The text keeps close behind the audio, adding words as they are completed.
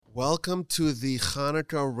Welcome to the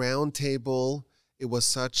Chanukah Roundtable. It was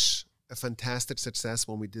such a fantastic success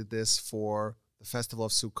when we did this for the Festival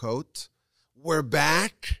of Sukkot. We're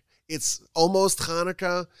back. It's almost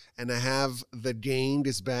Chanukah, and I have the gang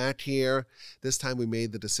is back here. This time we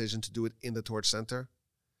made the decision to do it in the Torch Center.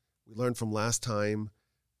 We learned from last time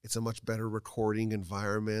it's a much better recording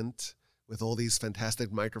environment with all these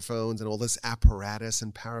fantastic microphones and all this apparatus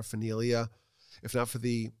and paraphernalia. If not for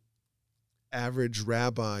the average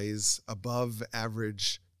rabbis, above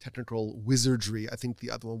average technical wizardry, I think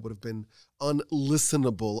the other one would have been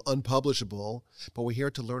unlistenable, unpublishable. But we're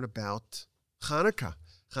here to learn about Chanukah.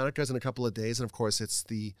 Chanukah is in a couple of days, and of course it's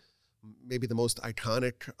maybe the most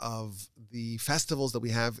iconic of the festivals that we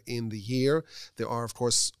have in the year. There are, of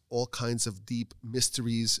course, all kinds of deep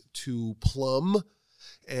mysteries to plumb,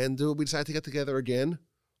 and we decided to get together again.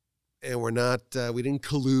 And we didn't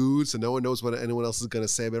collude, so no one knows what anyone else is going to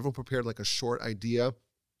say, but everyone prepared like a short idea,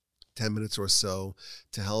 10 minutes or so,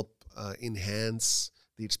 to help enhance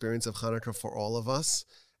the experience of Chanukah for all of us.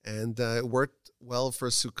 And it worked well for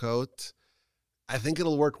Sukkot. I think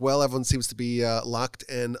it'll work well. Everyone seems to be locked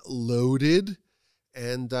and loaded.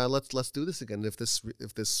 And let's do this again. If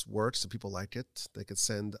this works, if people like it, they could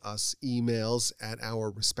send us emails at our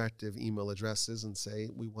respective email addresses and say,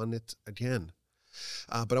 we want it again.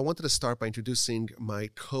 But I wanted to start by introducing my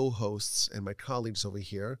co-hosts and my colleagues over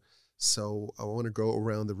here. So I want to go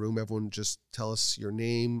around the room. Everyone just tell us your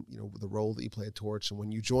name, the role that you play at Torch and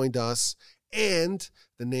when you joined us, and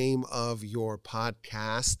the name of your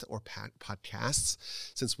podcast or podcasts.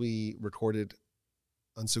 Since we recorded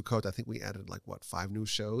on Sukkot, I think we added 5 new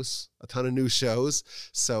shows, a ton of new shows.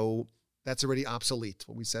 So that's already obsolete.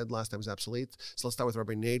 What we said last time was obsolete. So let's start with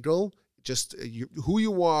Rabbi Nagel. Just who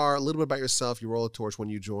you are, a little bit about yourself, your role at Torch when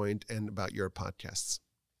you joined, and about your podcasts.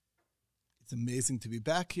 It's amazing to be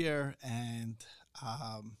back here, and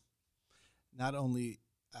not only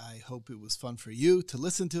I hope it was fun for you to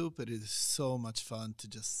listen to, but it is so much fun to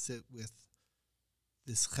just sit with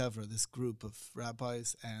this chevra, this group of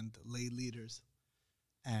rabbis and lay leaders,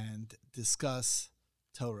 and discuss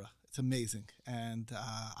Torah. It's amazing, and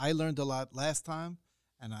I learned a lot last time,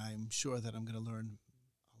 and I'm sure that I'm going to learn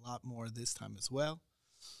a lot more this time as well.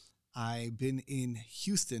 I've been in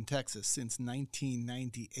Houston, Texas since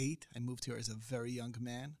 1998. I moved here as a very young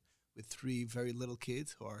man with 3 very little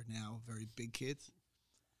kids who are now very big kids.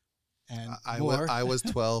 And I was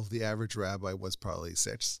 12. The average rabbi was probably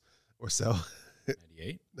 6 or so.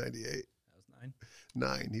 98? 98. That was 9.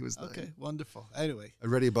 9. He was 9. Okay, wonderable. Anyway.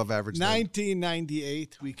 Already above average.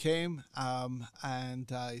 1998 we came,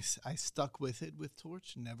 and I stuck with it with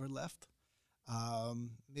Torch, never left.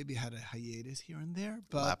 Maybe had a hiatus here and there,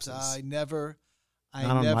 but Lapses. I never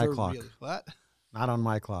on my clock. really. What? Not on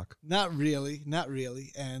my clock. Not really.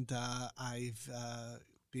 And I've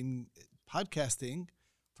been podcasting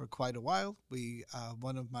for quite a while.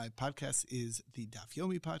 One of my podcasts is the Daf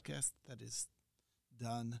Yomi podcast that is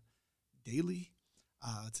done daily.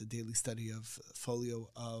 It's a daily study of folio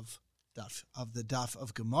of the Daf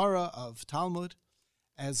of Gemara, of Talmud,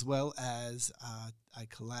 as well as I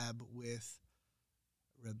collab with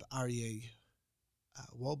Reb Aryeh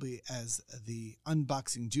Wolbe as the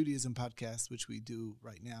Unboxing Judaism podcast, which we do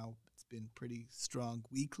right now. It's been pretty strong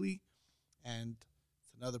weekly, and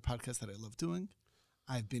it's another podcast that I love doing.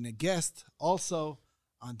 I've been a guest also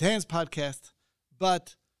on Dan's podcast,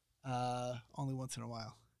 but only once in a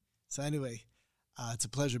while. So anyway, it's a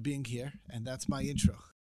pleasure being here, and that's my intro.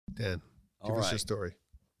 Dan, give us your story.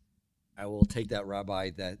 I will take that,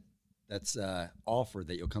 Rabbi, that's offer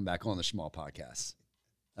that you'll come back on the Shema podcast.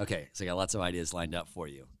 Okay, so I got lots of ideas lined up for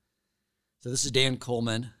you. So this is Dan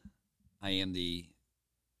Coleman. I am the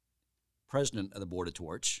president of the board of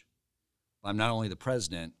Torch. I'm not only the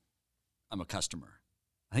president, I'm a customer.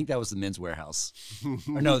 I think that was the Men's Warehouse.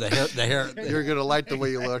 Or no, the hair. You're going to like the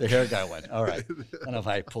way you look. The hair guy one. All right. I don't know if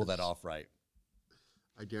I pulled that off right.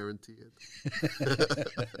 I guarantee it.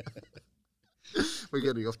 We're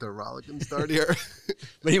getting off to a rollicking start here.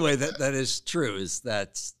 But anyway, that is true, is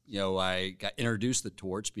that, I got introduced to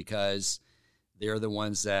Torch because they're the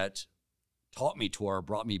ones that taught me Torah,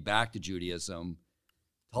 brought me back to Judaism,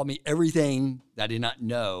 taught me everything that I did not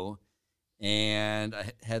know, and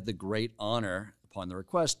I had the great honor, upon the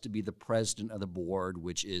request, to be the president of the board,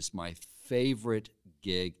 which is my favorite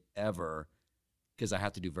gig ever, because I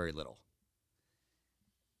have to do very little.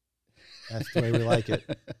 That's the way we like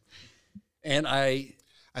it. And I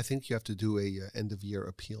think you have to do a end-of-year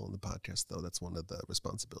appeal on the podcast, though. That's one of the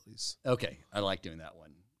responsibilities. Okay, I like doing that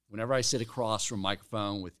one. Whenever I sit across from a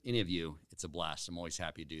microphone with any of you, it's a blast. I'm always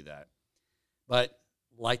happy to do that. But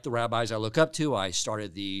like the rabbis I look up to, I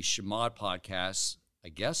started the Shema podcast I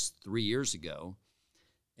guess, 3 years ago.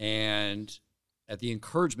 And at the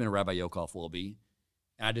encouragement of Rabbi Yochel Wolbe,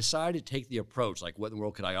 I decided to take the approach, like, what in the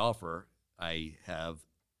world could I offer? I have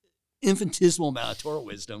infinitesimal amount of Torah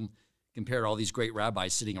wisdom compared to all these great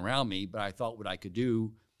rabbis sitting around me, but I thought what I could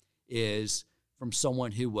do is from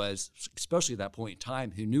someone who was, especially at that point in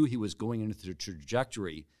time, who knew he was going into the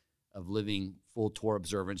trajectory of living full Torah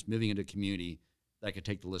observance, moving into a community, that I could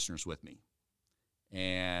take the listeners with me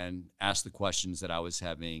and ask the questions that I was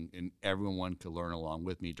having, and everyone could learn along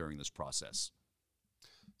with me during this process.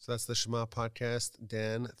 So that's the Shema podcast.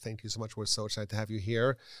 Dan, thank you so much. We're so excited to have you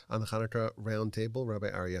here on the Chanukah Roundtable. Rabbi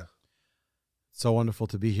Aryeh. So wonderful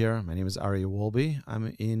to be here. My name is Aryeh Wolbe.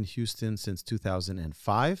 I'm in Houston since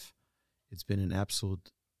 2005. It's been an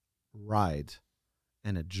absolute ride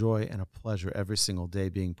and a joy and a pleasure every single day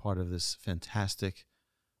being part of this fantastic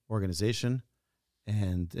organization,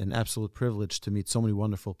 and an absolute privilege to meet so many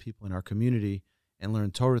wonderful people in our community and learn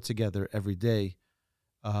Torah together every day.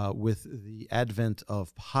 With the advent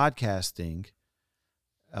of podcasting,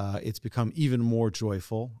 it's become even more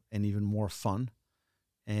joyful and even more fun.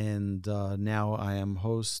 And now I am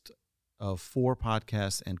host of 4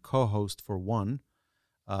 podcasts and co-host for one.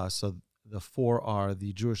 So the 4 are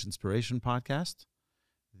the Jewish Inspiration Podcast,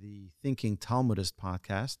 the Thinking Talmudist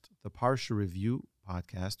Podcast, the Parsha Review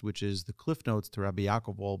Podcast, which is the Cliff Notes to Rabbi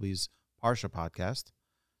Yaakov Wolbe's Parsha Podcast.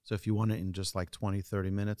 So if you want it in just like 20,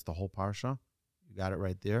 30 minutes, the whole Parsha, you got it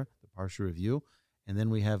right there, the Parsha Review. And then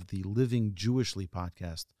we have the Living Jewishly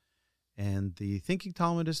Podcast. And the Thinking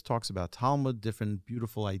Talmudist talks about Talmud, different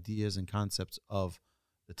beautiful ideas and concepts of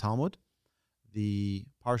the Talmud. The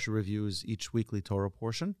Parsha Review is each weekly Torah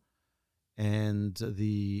portion. And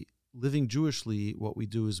the Living Jewishly, what we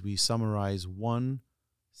do is we summarize one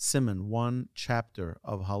siman, one chapter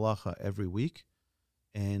of halacha every week.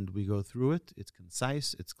 And we go through it. It's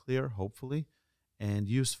concise, it's clear, hopefully, and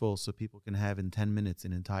useful so people can have in 10 minutes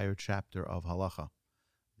an entire chapter of halacha.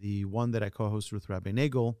 The one that I co-host with Rabbi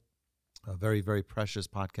Nagel, a very, very precious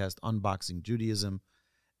podcast, Unboxing Judaism,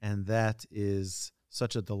 and that is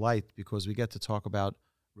such a delight because we get to talk about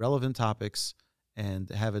relevant topics and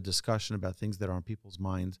have a discussion about things that are on people's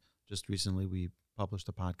mind. Just recently, we published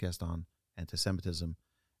a podcast on anti-Semitism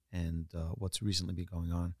and what's recently been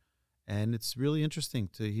going on. And it's really interesting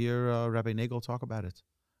to hear Rabbi Nagel talk about it.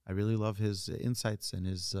 I really love his insights and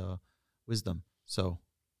his wisdom. So,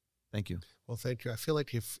 thank you. Well, thank you. I feel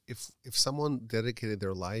like if someone dedicated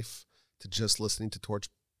their life to just listening to Torch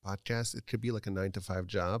podcasts, it could be like a 9-to-5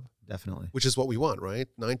 job. Definitely. Which is what we want, right?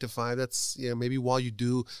 9 to 5. That's, maybe while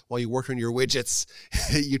you work on your widgets,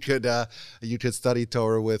 you could study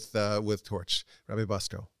Torah with Torch. Rabbi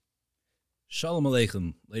Busko. Shalom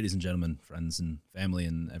Aleichem, ladies and gentlemen, friends and family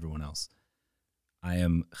and everyone else. I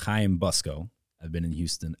am Chaim Busko. I've been in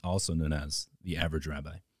Houston, also known as the Average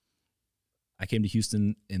Rabbi. I came to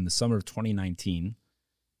Houston in the summer of 2019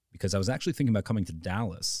 because I was actually thinking about coming to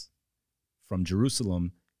Dallas from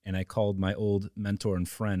Jerusalem, and I called my old mentor and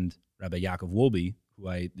friend, Rabbi Yaakov Wolbe, who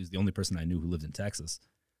is the only person I knew who lived in Texas,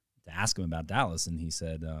 to ask him about Dallas, and he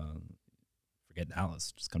said, forget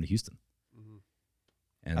Dallas, just come to Houston. Mm-hmm.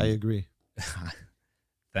 And I agree.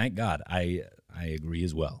 Thank God. I agree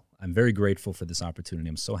as well. I'm very grateful for this opportunity.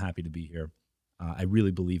 I'm so happy to be here. I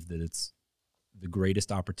really believe that it's the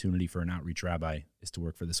greatest opportunity for an outreach rabbi is to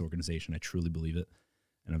work for this organization. I truly believe it,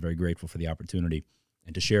 and I'm very grateful for the opportunity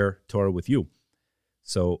and to share Torah with you.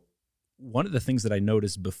 So one of the things that I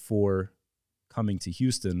noticed before coming to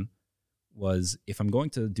Houston was if I'm going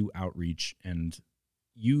to do outreach and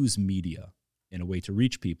use media in a way to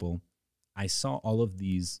reach people, I saw all of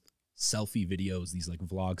these selfie videos, these like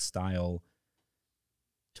vlog style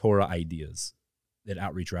Torah ideas that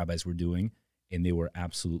outreach rabbis were doing, and they were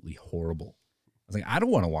absolutely horrible. I was like, I don't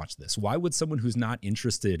want to watch this. Why would someone who's not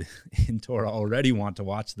interested in Torah already want to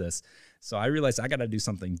watch this? So I realized I got to do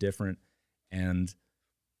something different, and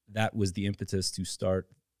that was the impetus to start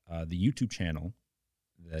the YouTube channel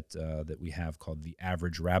that we have called The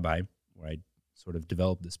Average Rabbi, where I sort of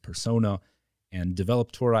developed this persona and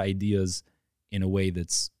developed Torah ideas in a way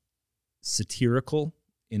that's satirical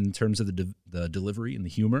in terms of the delivery and the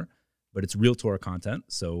humor, but it's real Torah content.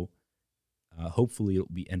 So hopefully it'll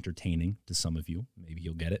be entertaining to some of you. Maybe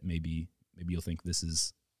you'll get it. Maybe you'll think this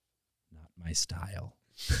is not my style.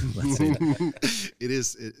 Let's say that.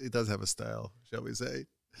 It does have a style, shall we say?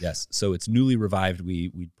 Yes. So it's newly revived.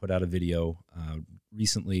 We put out a video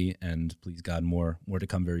recently, and please God, more to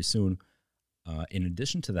come very soon. In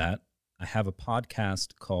addition to that, I have a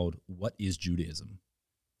podcast called What is Judaism,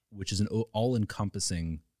 which is an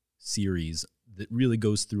all-encompassing series that really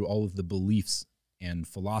goes through all of the beliefs and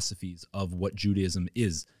philosophies of what Judaism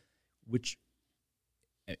is, which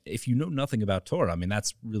if you know nothing about Torah, I mean,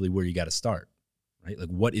 that's really where you got to start, right? Like,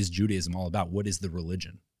 what is Judaism all about? What is the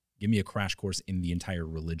religion? Give me a crash course in the entire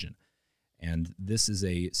religion. And this is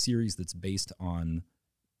a series that's based on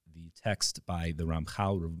the text by the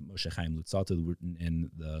Ramchal, Rav Moshe Chaim Luzzatto, written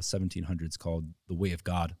in the 1700s, called The Way of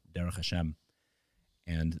God, Derech Hashem.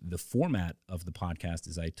 And the format of the podcast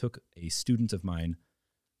is I took a student of mine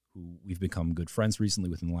who we've become good friends recently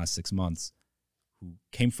within the last 6 months, who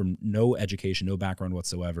came from no education, no background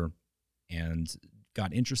whatsoever, and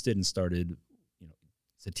got interested and started,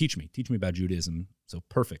 said, teach me about Judaism. So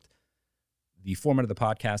perfect. The format of the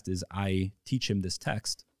podcast is I teach him this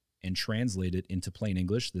text and translate it into plain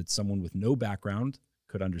English that someone with no background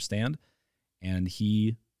could understand, and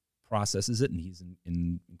he processes it, and he's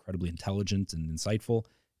incredibly intelligent and insightful,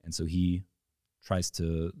 and so he tries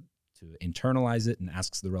to internalize it and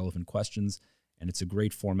asks the relevant questions, and it's a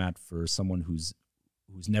great format for someone who's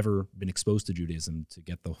never been exposed to Judaism to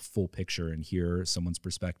get the full picture and hear someone's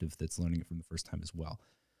perspective that's learning it from the first time as well.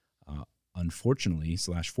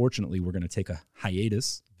 Unfortunately/fortunately, we're going to take a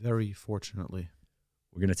hiatus. Very fortunately.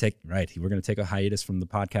 We're going to take a hiatus from the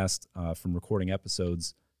podcast, from recording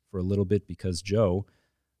episodes for a little bit, because Joe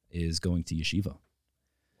is going to yeshiva.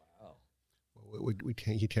 Wow.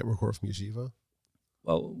 He can't record from yeshiva?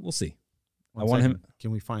 Well, we'll see.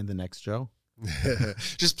 Can we find the next Joe?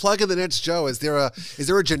 Just plug in the next Joe. Is there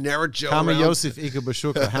a generic Joe? Kama Yosef Ika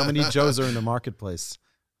Bashuka. How many Joes are in the marketplace?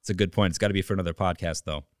 It's a good point. It's got to be for another podcast,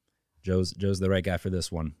 though. Joe's the right guy for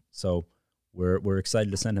this one. So we're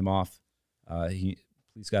excited to send him off.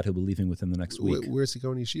 Please God, he'll be leaving within the next week. Where's he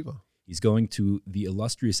going to yeshiva? He's going to the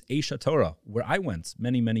illustrious Eish Torah, where I went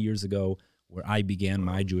many, many years ago, where I began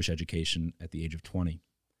my Jewish education at the age of 20.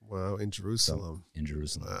 Wow, in Jerusalem. So, in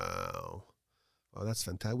Jerusalem. Wow. Wow, that's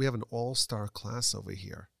fantastic. We have an all-star class over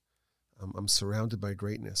here. I'm surrounded by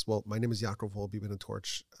greatness. Well, my name is Yaakov Wolbe, been a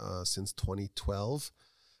Torch since 2012.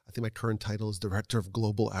 I think my current title is Director of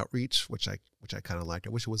Global Outreach, which I kind of like. I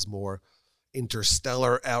wish it was more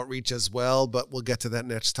interstellar outreach as well, but we'll get to that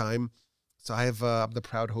next time. So I have I'm the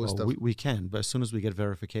proud host of... We can, but as soon as we get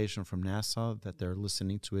verification from NASA that they're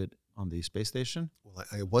listening to it on the space station. Well,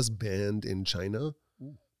 I was banned in China,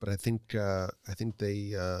 but I think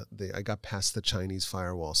they I got past the Chinese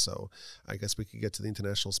firewall, so I guess we could get to the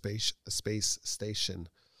International Space Station.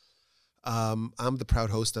 I'm the proud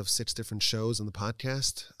host of 6 different shows on the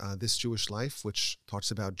podcast. This Jewish Life, which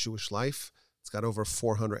talks about Jewish life. It's got over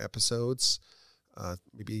 400 episodes,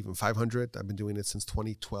 maybe even 500. I've been doing it since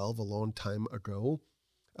 2012, a long time ago.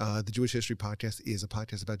 The Jewish History Podcast is a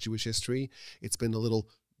podcast about Jewish history. It's been a little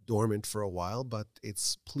dormant for a while, but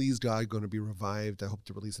it's, please God, going to be revived. I hope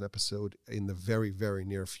to release an episode in the very, very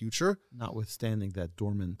near future. Notwithstanding that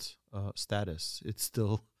dormant status, it's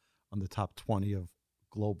still on the top 20 of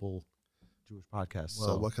global Jewish podcasts.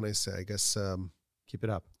 Well, what can I say? I guess... keep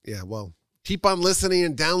it up. Yeah, well, keep on listening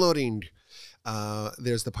and downloading.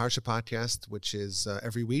 There's the Parsha podcast, which is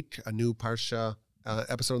every week, a new Parsha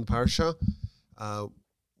episode of the Parsha.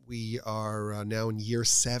 We are now in year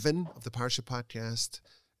 7 of the Parsha podcast.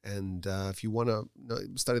 And if you want to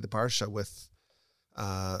study the Parsha with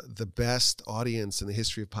the best audience in the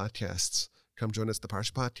history of podcasts, come join us at the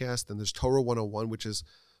Parsha podcast. And there's Torah 101, which is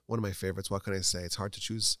one of my favorites. What can I say? It's hard to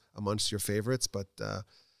choose amongst your favorites, but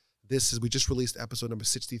we just released episode number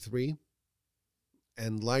 63.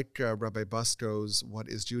 And like Rabbi Busco's What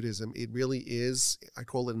is Judaism? It really is, I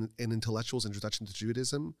call it an intellectual's introduction to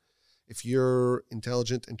Judaism. If you're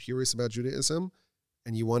intelligent and curious about Judaism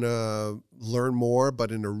and you want to learn more, but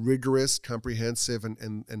in a rigorous, comprehensive,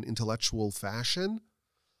 and intellectual fashion,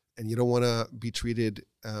 and you don't want to be treated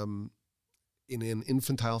in an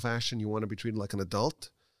infantile fashion, you want to be treated like an adult,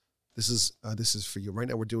 this is for you. Right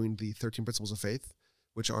now we're doing the 13 Principles of Faith,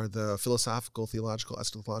 which are the philosophical, theological,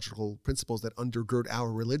 eschatological principles that undergird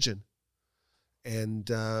our religion. And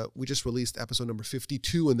we just released episode number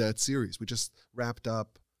 52 in that series. We just wrapped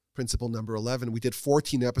up principle number 11. We did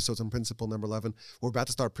 14 episodes on principle number 11. We're about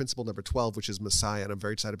to start principle number 12, which is Messiah, and I'm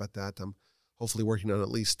very excited about that. I'm hopefully working on at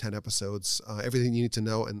least 10 episodes. Everything you need to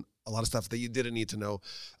know, and a lot of stuff that you didn't need to know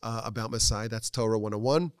about Messiah. That's Torah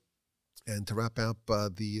 101. And to wrap up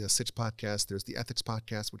the Sitch podcast, there's the Ethics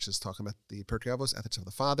podcast, which is talking about the Pirkei Avos, Ethics of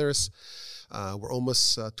the Fathers. We're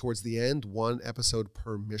almost towards the end, 1 episode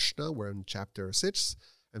per Mishnah. We're in chapter 6.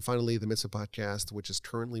 And finally, the Mitzvah podcast, which is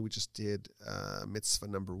currently, we just did Mitzvah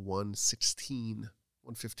number 116,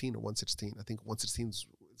 115 or 116. I think 116,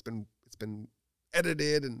 it's been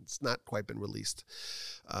edited and it's not quite been released.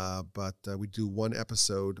 But we do 1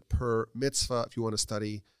 episode per mitzvah. If you want to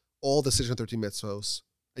study all the 613 mitzvahs,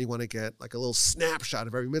 and you want to get like a little snapshot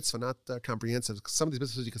of every mitzvah, not comprehensive. Some of these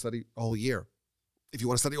mitzvahs you can study all year. If you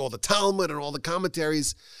want to study all the Talmud and all the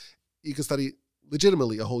commentaries, you can study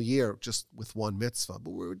legitimately a whole year just with one mitzvah.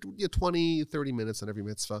 But we're 20, 30 minutes on every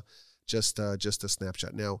mitzvah, just a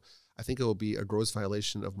snapshot. Now, I think it will be a gross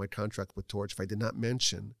violation of my contract with Torch if I did not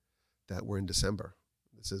mention that we're in December.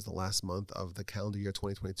 This is the last month of the calendar year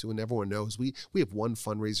 2022, and everyone knows we have one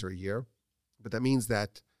fundraiser a year, but that means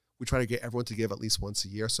that we try to get everyone to give at least once a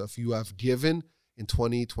year. So if you have given in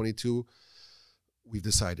 2022, we've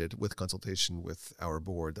decided with consultation with our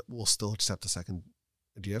board that we'll still accept a second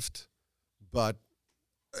gift. But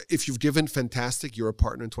if you've given, fantastic, you're a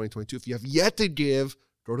partner in 2022. If you have yet to give,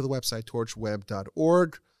 go to the website,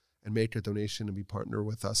 torchweb.org, and make a donation and be partner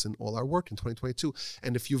with us in all our work in 2022.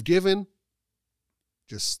 And if you've given,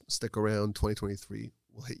 just stick around. 2023,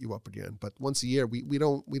 we'll hit you up again. But once a year, we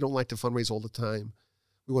don't like to fundraise all the time.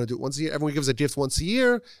 We want to do it once a year. Everyone gives a gift once a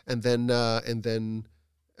year, and then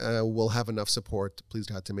we'll have enough support, please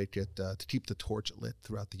God, to make it to keep the torch lit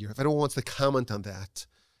throughout the year. If anyone wants to comment on that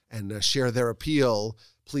and share their appeal,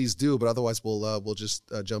 please do. But otherwise, we'll just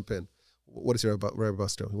jump in. What is your about Rabbi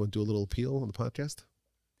Busto? You want to do a little appeal on the podcast?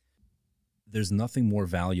 There's nothing more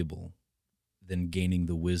valuable than gaining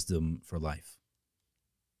the wisdom for life.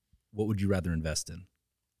 What would you rather invest in?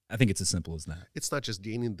 I think it's as simple as that. It's not just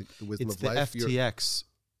gaining the wisdom It's of the life. FTX,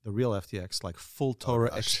 the real FTX, like full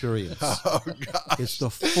Torah experience. Oh, gosh. It's the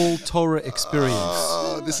full Torah experience.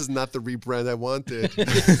 Oh, this is not the rebrand I wanted.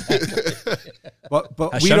 But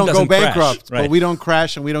Hashem we don't go doesn't crash, bankrupt. right. But we don't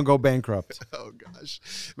crash and we don't go bankrupt. Oh,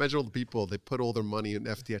 gosh. Imagine all the people, they put all their money in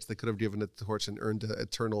FTX. They could have given it to Torch and earned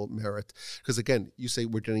eternal merit. Because, again, you say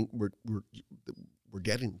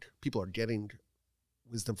people are getting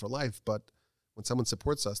wisdom for life, but when someone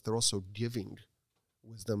supports us, they're also giving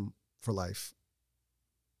wisdom for life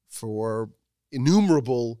for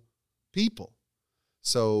innumerable people.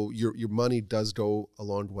 So your money does go a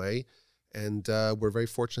long way. And we're very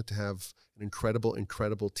fortunate to have an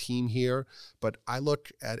incredible team here. But I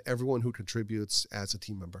look at everyone who contributes as a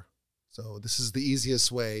team member. So this is the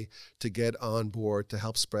easiest way to get on board to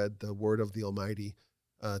help spread the word of the Almighty,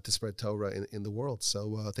 to spread Torah in the world.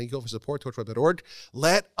 So thank you all for support, torchweb.org.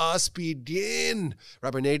 Let us begin.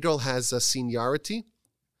 Rabbi Nadel has a seniority,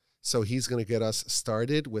 so he's going to get us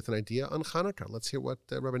started with an idea on Chanukah. Let's hear what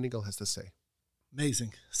Rabbi Nadel has to say.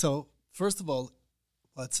 Amazing. So first of all,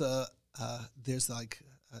 there's like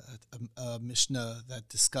a Mishnah that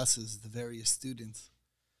discusses the various students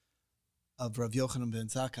of Rav Yochanan ben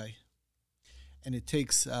Zakkai. And it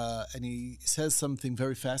takes, and he says something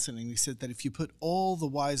very fascinating. He said that if you put all the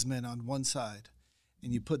wise men on one side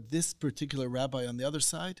and you put this particular rabbi on the other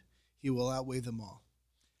side, he will outweigh them all.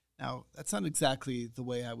 Now, that's not exactly the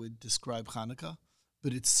way I would describe Chanukah,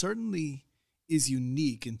 but it certainly is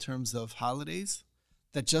unique in terms of holidays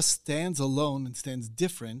that just stands alone and stands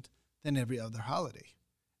different than every other holiday.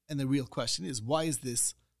 And the real question is, why is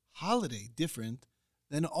this holiday different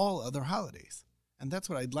than all other holidays? And that's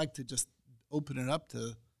what I'd like to just open it up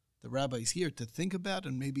to the rabbis here to think about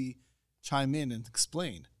and maybe chime in and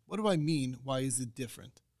explain. What do I mean? Why is it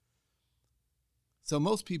different? So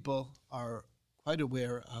most people are quite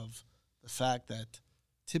aware of the fact that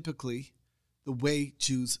typically the way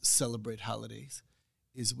Jews celebrate holidays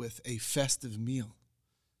is with a festive meal.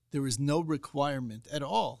 There is no requirement at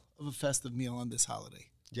all of a festive meal on this holiday.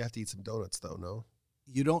 You have to eat some donuts, though, no?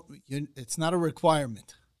 It's not a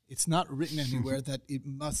requirement. It's not written anywhere that it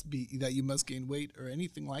must be, that you must gain weight or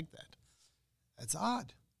anything like that. That's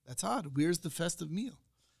odd. Where's the festive meal?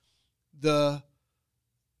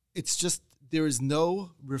 It's just, there is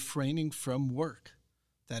no refraining from work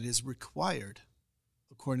that is required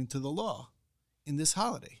according to the law in this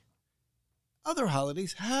holiday. Other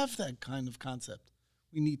holidays have that kind of concept.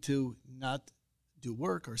 We need to not do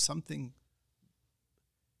work or something.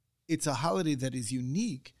 It's a holiday that is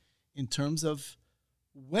unique in terms of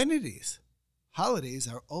when it is.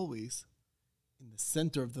 Holidays are always in the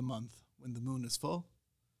center of the month when the moon is full.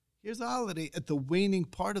 Here's a holiday at the waning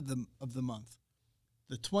part of the month.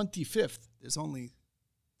 The 25th, there's only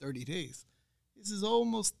 30 days.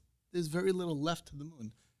 There's very little left to the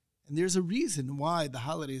moon. And there's a reason why the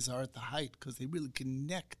holidays are at the height, because they really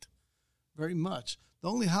connect very much. The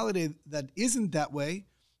only holiday that isn't that way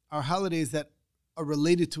are holidays that are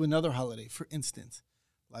related to another holiday. For instance,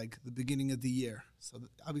 like the beginning of the year. So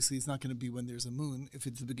obviously it's not going to be when there's a moon. If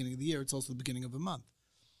it's the beginning of the year, it's also the beginning of a month.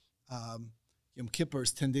 Yom Kippur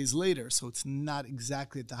is 10 days later, so it's not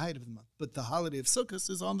exactly at the height of the month. But the holiday of Sukkot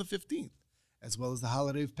is on the 15th, as well as the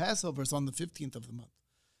holiday of Passover is on the 15th of the month.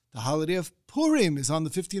 The holiday of Purim is on the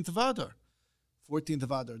 15th of Adar, 14th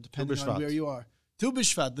of Adar, depending on where you are. Tu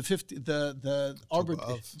B'Shvat, the Arbor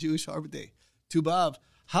Day, Jewish Arbor Day. Tu B'Av.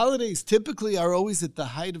 Holidays typically are always at the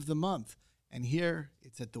height of the month, and here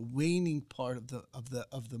it's at the waning part of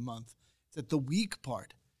the month. It's at the weak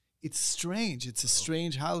part. It's strange. It's a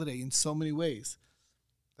strange holiday in so many ways.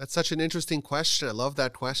 That's such an interesting question. I love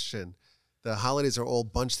that question. The holidays are all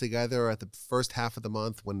bunched together at the first half of the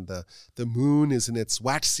month when the moon is in its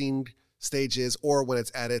waxing stages, or when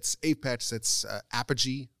it's at its apex, its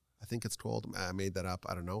apogee, I think it's called. I made that up.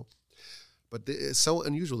 I don't know. But it's so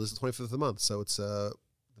unusual. This is the 25th of the month, so it's the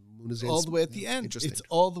moon is all the way at the end. Interesting. It's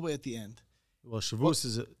all the way at the end. Well, Shavuos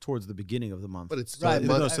is towards the beginning of the month. But it's Right,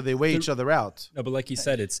 month. No, so they weigh each other out. No, but like you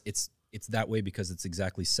said, it's that way because it's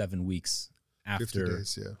exactly 7 weeks 50 after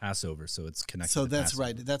days, yeah. Passover, so it's connected. So to that's Passover.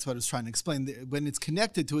 right. That's what I was trying to explain. When it's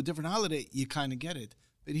connected to a different holiday, you kind of get it.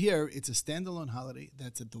 But here, it's a standalone holiday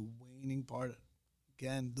that's at the waning part,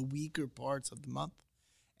 again, the weaker parts of the month.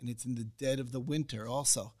 And it's in the dead of the winter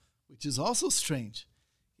also, which is also strange.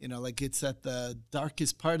 You know, like it's at the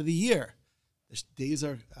darkest part of the year. The days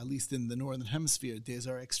are, at least in the Northern Hemisphere, days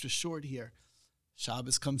are extra short here.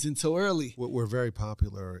 Shabbos comes in so early. We're very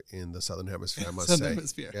popular in the Southern Hemisphere, I must Southern say.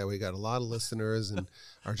 Hemisphere. Yeah, we got a lot of listeners in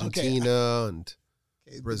Argentina and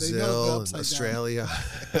Brazil and Australia.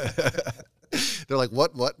 They're like,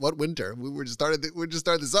 what winter? We just started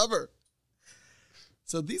the summer.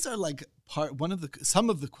 So these are like some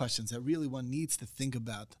of the questions that really one needs to think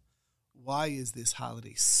about. Why is this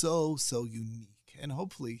holiday so unique? And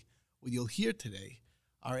hopefully what you'll hear today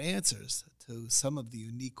are answers to some of the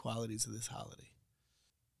unique qualities of this holiday.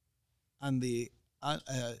 On the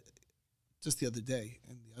just the other day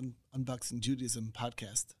in the Unboxing Judaism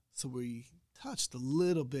podcast, so we touched a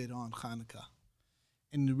little bit on Chanukah,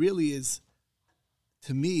 and it really is,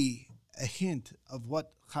 to me, a hint of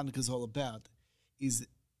what Chanukah is all about. Is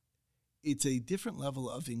it's a different level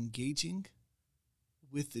of engaging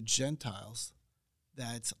with the Gentiles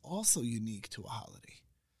that's also unique to a holiday,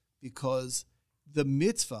 because the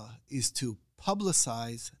mitzvah is to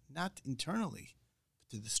publicize, not internally, but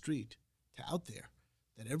to the street, to out there,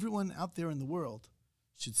 that everyone out there in the world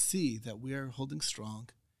should see that we're holding strong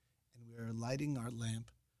and we're lighting our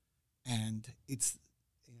lamp. And it's,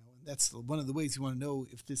 that's one of the ways you want to know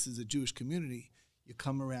if this is a Jewish community. You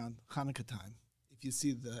come around Hanukkah time. If you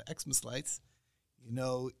see the Xmas lights, you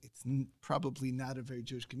know it's probably not a very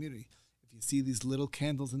Jewish community. If you see these little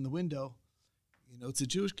candles in the window, you know it's a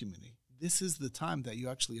Jewish community. This is the time that you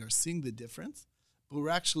actually are seeing the difference, but we're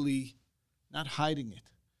actually not hiding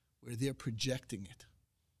it. We're there projecting it.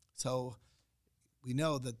 So we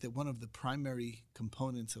know that one of the primary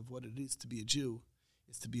components of what it is to be a Jew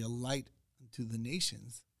is to be a light unto the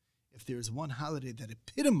nations. If there is one holiday that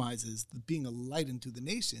epitomizes being a light unto the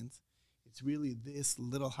nations, it's really this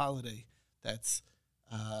little holiday that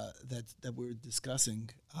we're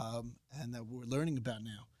discussing and that we're learning about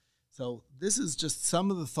now. So this is just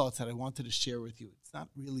some of the thoughts that I wanted to share with you. It's not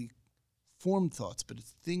really formed thoughts, but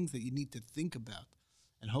it's things that you need to think about.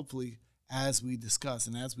 And hopefully, as we discuss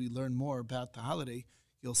and as we learn more about the holiday,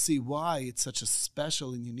 you'll see why it's such a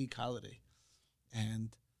special and unique holiday.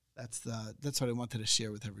 And that's what I wanted to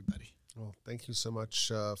share with everybody. Well, thank you so much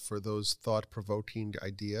for those thought-provoking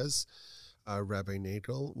ideas, Rabbi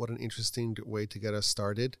Nagel. What an interesting way to get us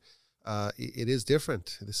started. It is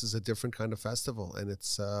different. This is a different kind of festival, and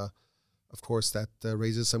it's, of course, that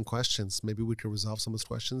raises some questions. Maybe we can resolve some of those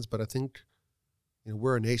questions, but I think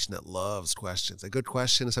we're a nation that loves questions. A good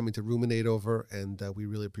question is something to ruminate over, and we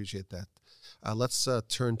really appreciate that. Let's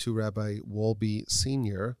turn to Rabbi Wolbe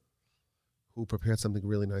Sr., who prepared something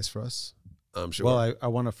really nice for us. I'm sure. Well, I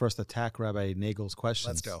want to first attack Rabbi Nagel's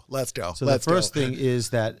questions. Let's go. So the first thing is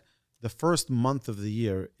that the first month of the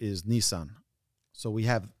year is Nisan. So we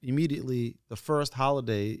have immediately the first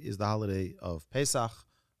holiday is the holiday of Pesach,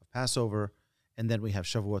 of Passover, and then we have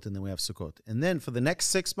Shavuot, and then we have Sukkot. And then for the next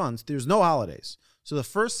 6 months, there's no holidays. So the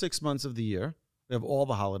first 6 months of the year, we have all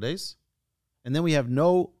the holidays, and then we have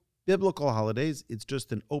no biblical holidays. It's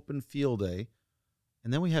just an open field day.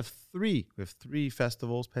 And then we have three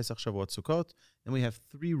festivals, Pesach, Shavuot, Sukkot, and we have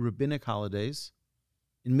 3 rabbinic holidays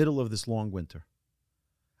in the middle of this long winter.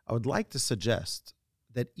 I would like to suggest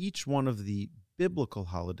that each one of the biblical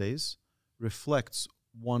holidays reflects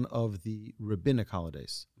one of the rabbinic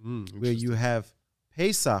holidays, where you have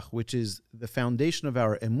Pesach, which is the foundation of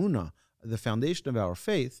our emunah, the foundation of our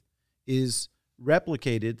faith, is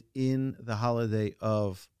replicated in the holiday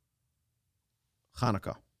of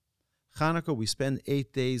Chanukah. Chanukah, we spend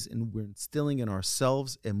 8 days and we're instilling in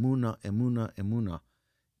ourselves emunah.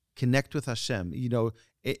 Connect with Hashem.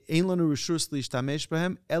 Ein lanu reshus lishtamesh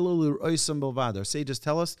b'hem elo l'ro'osam bilvad. Our sages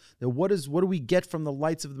tell us that what do we get from the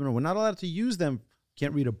lights of the menorah? We're not allowed to use them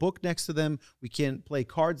Can't read a book next to them. We can't play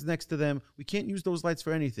cards next to them. We can't use those lights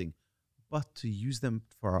for anything, but to use them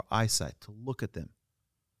for our eyesight, to look at them.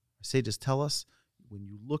 Our sages tell us, when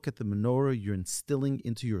you look at the menorah, you're instilling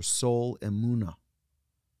into your soul emunah.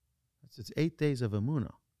 It's 8 days of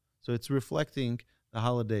emunah. So it's reflecting the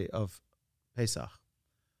holiday of Pesach.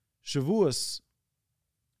 Shavuos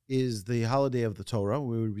is the holiday of the Torah,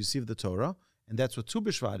 where we receive the Torah, and that's what Tu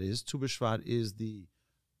B'Shvat is. Tu B'Shvat is the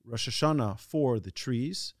Rosh Hashanah for the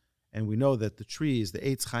trees, and we know that the tree is the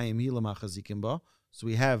Eitz Chaim Hilam HaChazikim Ba. So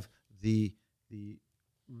we have the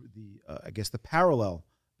parallel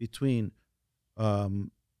between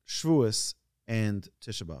Shavuos and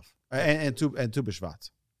Tisha B'Av and Tu B'Shvat.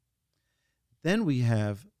 Then we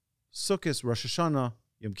have Sukkot, Rosh Hashanah,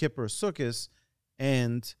 Yom Kippur, Sukkot,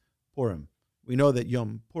 and Purim. We know that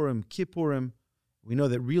Yom Purim, Kippurim, we know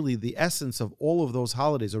that really the essence of all of those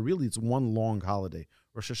holidays, or really it's one long holiday.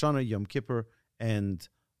 Rosh Hashanah, Yom Kippur, and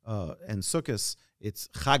Sukkot, it's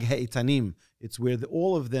Chag HaEtanim. It's where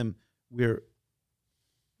all of them, we're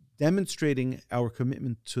demonstrating our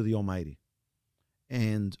commitment to the Almighty.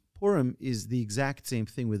 And Purim is the exact same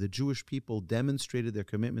thing, where the Jewish people demonstrated their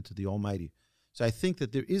commitment to the Almighty. So I think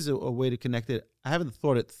that there is a way to connect it. I haven't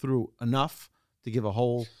thought it through enough to give a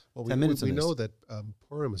whole 10 minutes on this. We know that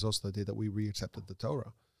Purim is also the day that we reaccepted the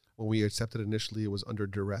Torah. When we accepted initially, it was under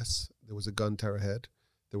duress. There was a gun to our head.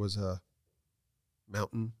 There was a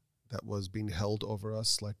mountain that was being held over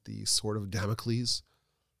us like the sword of Damocles.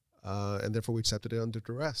 And therefore we accepted it under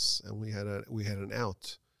duress. And we had an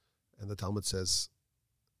out. And the Talmud says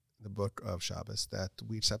in the book of Shabbos that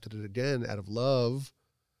we accepted it again out of love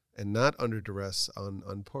and not under duress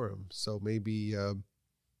on Purim. So maybe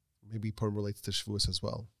Purim relates to Shavuos as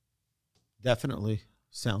well. Definitely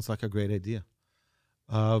sounds like a great idea.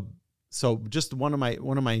 So just one of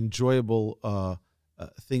my enjoyable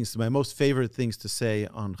things, my most favorite things to say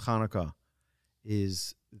on Chanukah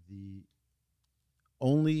is the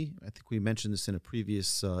only, I think we mentioned this in a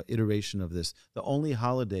previous iteration of this, the only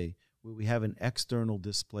holiday where we have an external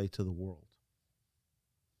display to the world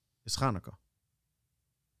is Chanukah.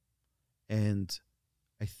 And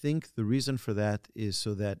I think the reason for that is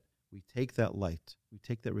so that we take that light, we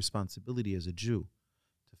take that responsibility as a Jew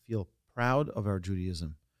to feel proud of our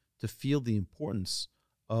Judaism, to feel the importance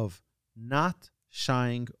of not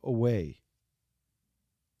shying away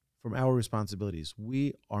from our responsibilities.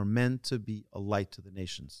 We are meant to be a light to the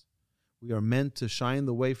nations. We are meant to shine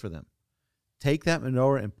the way for them. Take that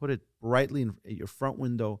menorah and put it brightly at your front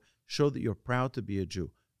window. Show that you're proud to be a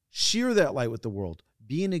Jew. Share that light with the world.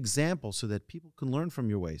 Be an example so that people can learn from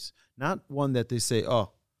your ways. Not one that they say,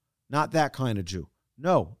 oh, not that kind of Jew.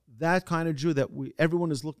 No, that kind of Jew that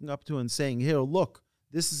everyone is looking up to and saying, here, look,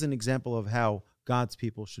 this is an example of how God's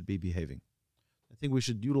people should be behaving. I think we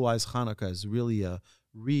should utilize Chanukah as really a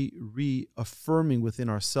reaffirming within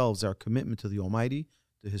ourselves our commitment to the Almighty,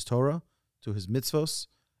 to His Torah, to His mitzvos,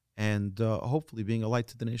 and hopefully being a light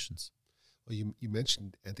to the nations. Well, you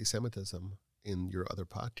mentioned anti-Semitism in your other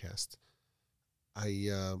podcast. I,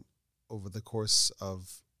 over the course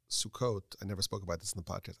of Sukkot, I never spoke about this in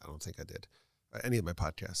the podcast. I don't think I did. Any of my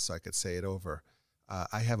podcasts, so I could say it over.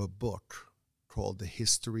 I have a book called The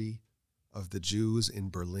History of the Jews in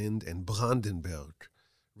Berlin and Brandenburg,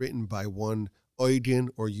 written by one Eugen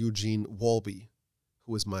or Eugene Wolbe,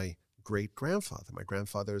 who was my great-grandfather, my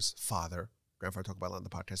grandfather's father. Grandfather talked about it on the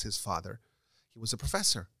podcast, his father. He was a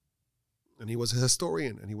professor, and he was a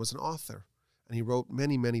historian, and he was an author. And he wrote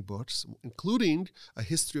many, many books, including A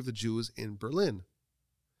History of the Jews in Berlin.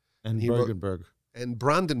 And Brandenburg. And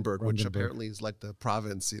Brandenburg, which apparently is like the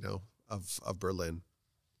province, of Berlin.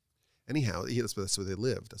 Anyhow, that's where they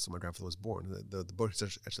lived. That's where my grandfather was born. The book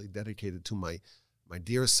is actually dedicated to my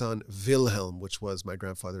dear son, Wilhelm, which was my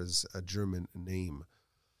grandfather's German name.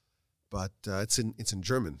 But it's in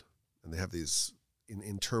German, and they have these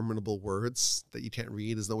interminable words that you can't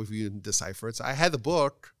read. There's no way for you to decipher it. So I had the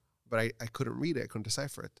book, but I couldn't read it. I couldn't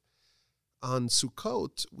decipher it. On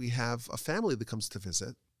Sukkot, we have a family that comes to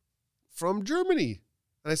visit from Germany.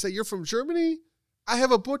 And I say, you're from Germany? I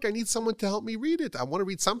have a book. I need someone to help me read it. I want to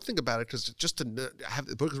read something about it because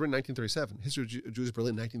the book was written in 1937. History of Jews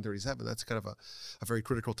Berlin, 1937. That's kind of a very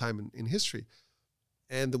critical time in history.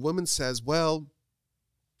 And the woman says, well,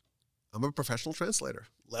 I'm a professional translator.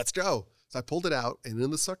 Let's go. So I pulled it out, and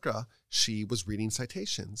in the sukkah, she was reading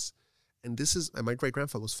citations. And my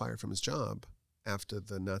great-grandfather was fired from his job after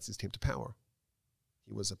the Nazis came to power.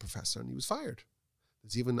 He was a professor, and he was fired.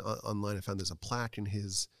 There's even online, I found there's a plaque in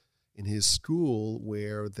his school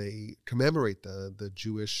where they commemorate the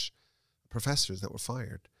Jewish professors that were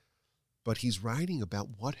fired. But he's writing about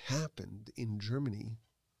what happened in Germany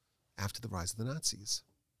after the rise of the Nazis.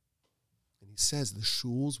 And he says the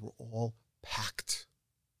shuls were all packed.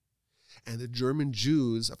 And the German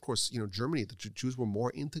Jews, of course, Germany, the Jews were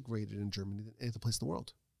more integrated in Germany than any other place in the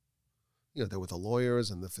world. There were the lawyers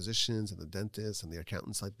and the physicians and the dentists and the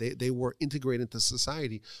accountants. Like they were integrated into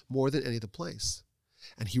society more than any other place.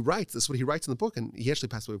 And he writes, this is what he writes in the book, and he actually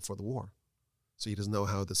passed away before the war. So he doesn't know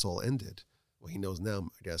how this all ended. Well, he knows now,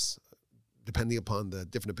 I guess, depending upon the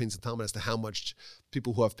different opinions of Talmud as to how much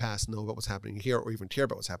people who have passed know about what's happening here or even care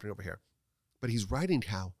about what's happening over here. But he's writing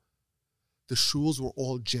how the shuls were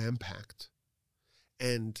all jam-packed.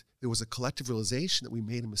 And there was a collective realization that we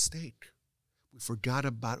made a mistake. We forgot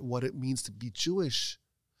about what it means to be Jewish.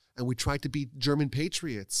 And we tried to be German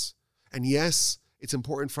patriots. And yes, it's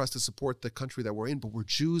important for us to support the country that we're in, but we're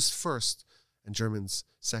Jews first and Germans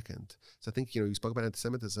second. So I think, you spoke about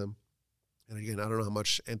anti-Semitism. And again, I don't know how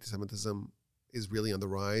much anti-Semitism is really on the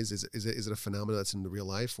rise. Is it a phenomenon that's in the real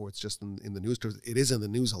life, or it's just in the news? Because it is in the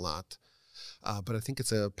news a lot. But I think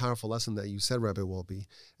it's a powerful lesson that you said, Rabbi Wolbe,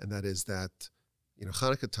 and that is that,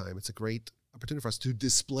 Chanukah time, it's a great opportunity for us to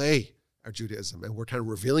display our Judaism, and we're kind of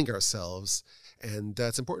revealing ourselves. And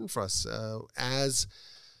it's important for us as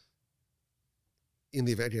in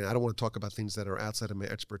the event, I don't want to talk about things that are outside of my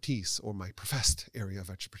expertise or my professed area of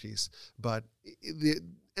expertise, but the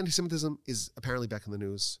anti-Semitism is apparently back in the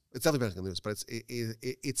news. It's definitely back in the news, but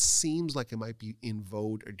it seems like it might be in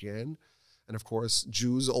vogue again. And of course,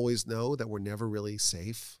 Jews always know that we're never really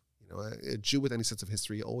safe. A Jew with any sense of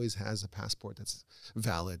history always has a passport that's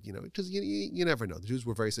valid, because you never know. The Jews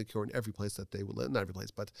were very secure in every place that they would live, not every place,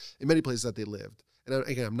 but in many places that they lived. And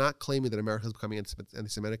again, I'm not claiming that America is becoming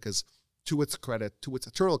anti-Semitic, because to its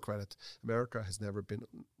eternal credit, America has never been,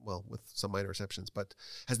 well, with some minor exceptions, but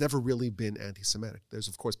has never really been anti-Semitic. There's,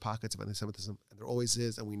 of course, pockets of anti-Semitism, and there always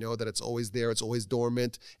is, and we know that it's always there. It's always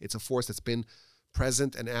dormant. It's a force that's been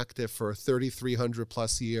present and active for 3,300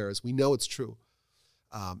 plus years. We know it's true.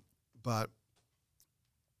 But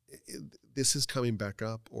this is coming back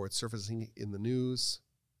up, or it's surfacing in the news.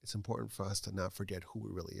 It's important for us to not forget who we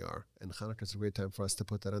really are. And Chanukah is a great time for us to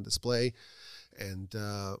put that on display and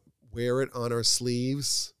wear it on our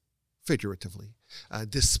sleeves, figuratively.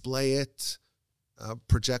 Display it,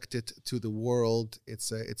 project it to the world.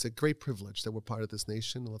 It's a great privilege that we're part of this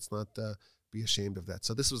nation. Let's not be ashamed of that.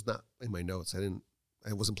 So this was not in my notes.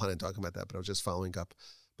 I wasn't planning on talking about that, but I was just following up.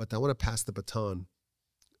 But I want to pass the baton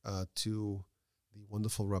to the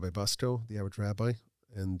wonderful Rabbi Bostro, the average rabbi,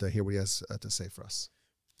 and hear what he has to say for us.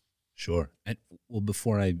 Sure. And well,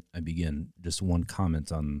 before I begin, just one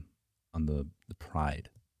comment on the pride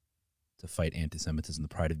to fight anti-Semitism, the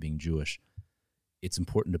pride of being Jewish. It's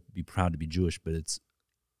important to be proud to be Jewish, but it's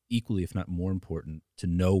equally, if not more important, to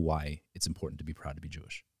know why it's important to be proud to be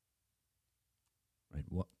Jewish. Right?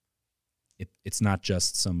 Well, it's not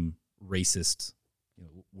just some racist,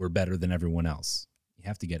 we're better than everyone else. You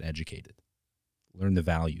have to get educated. Learn the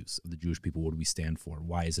values of the Jewish people. What do we stand for?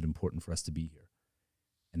 Why is it important for us to be here?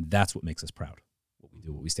 And that's what makes us proud, what we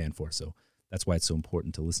do, what we stand for. So that's why it's so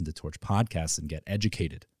important to listen to Torch podcasts and get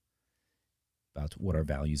educated about what our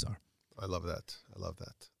values are. I love that.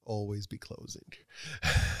 Always be closing.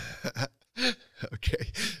 Okay.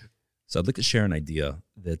 So I'd like to share an idea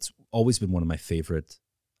that's always been one of my favorite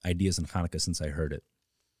ideas in Chanukah since I heard it.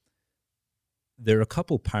 There are a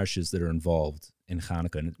couple parshas that are involved in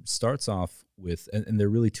Chanukah, and it starts off with, and there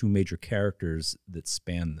are really two major characters that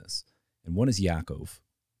span this. And one is Yaakov,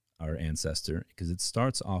 our ancestor, because it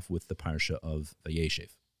starts off with the parsha of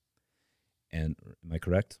Vayeshev. And am I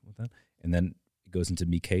correct with that? And then it goes into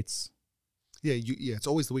Miketz. Yeah, it's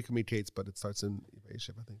always the week of Miketz, but it starts in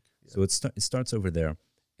Vayeshev, I think. Yeah. So it starts over there.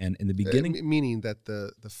 And in the beginning... meaning that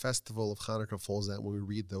the festival of Chanukah falls out when we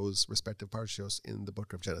read those respective parshas in the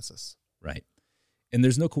book of Genesis. Right. And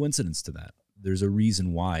there's no coincidence to that. There's a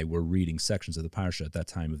reason why we're reading sections of the parsha at that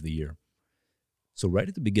time of the year. So right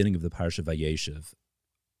at the beginning of the parsha Vayeshev,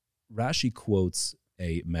 Rashi quotes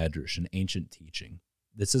a medrash, an ancient teaching,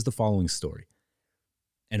 that says the following story.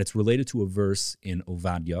 And it's related to a verse in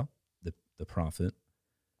Ovadia, the prophet.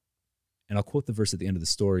 And I'll quote the verse at the end of the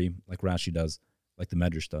story, like Rashi does, like the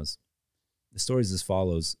medrash does. The story is as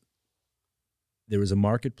follows. There was a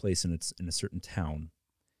marketplace in a certain town,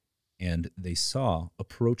 and they saw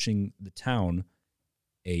approaching the town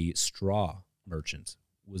a straw merchant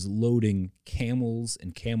was loading camels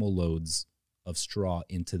and camel loads of straw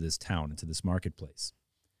into this town, into this marketplace.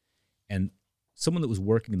 And someone that was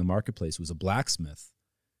working in the marketplace, who was a blacksmith,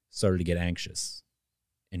 started to get anxious.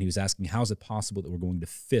 And he was asking, how is it possible that we're going to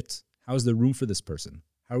fit? How is there room for this person?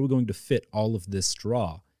 How are we going to fit all of this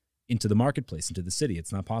straw into the marketplace, into the city?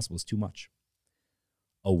 It's not possible. It's too much.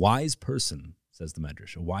 A wise person says the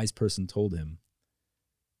Medrash. A wise person told him,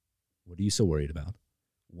 what are you so worried about?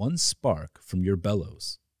 One spark from your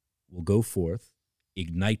bellows will go forth,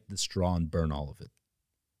 ignite the straw, and burn all of it.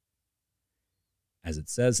 As it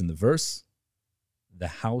says in the verse, the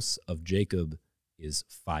house of Jacob is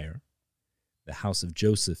fire, the house of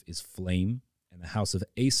Joseph is flame, and the house of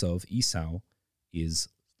Esau, is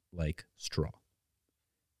like straw.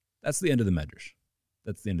 That's the end of the Medrash.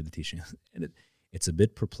 That's the end of the teaching. And it's a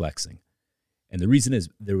bit perplexing. And the reason is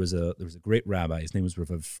there was a great rabbi, his name was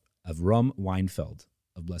Avram Weinfeld,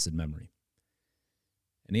 of blessed memory.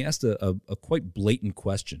 And he asked a quite blatant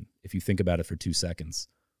question, if you think about it for 2 seconds.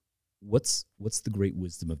 What's the great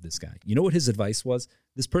wisdom of this guy? You know what his advice was?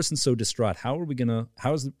 This person's so distraught. How are we gonna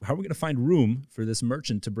find room for this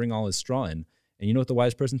merchant to bring all his straw in? And you know what the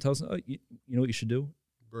wise person tells him? Oh, you know what you should do?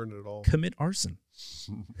 Burn it all. Commit arson.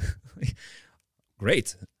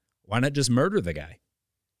 Great. Why not just murder the guy?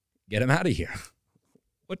 Get him out of here.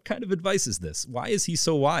 What kind of advice is this? Why is he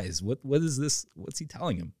so wise? What is this? What's he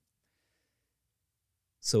telling him?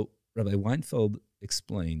 So Rabbi Weinfeld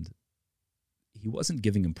explained he wasn't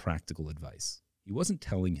giving him practical advice. He wasn't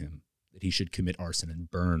telling him that he should commit arson and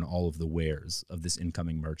burn all of the wares of this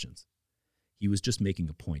incoming merchant. He was just making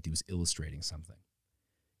a point. He was illustrating something.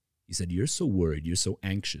 He said, you're so worried, you're so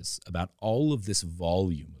anxious about all of this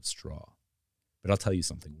volume of straw. But I'll tell you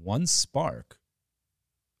something. One spark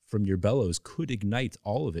from your bellows could ignite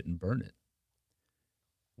all of it and burn it.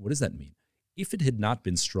 What does that mean? If it had not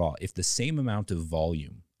been straw, if the same amount of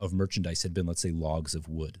volume of merchandise had been, let's say, logs of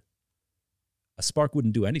wood, a spark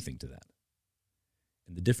wouldn't do anything to that.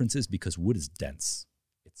 And the difference is because wood is dense,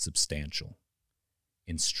 it's substantial.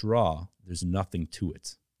 In straw, there's nothing to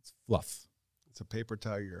it. It's fluff. It's a paper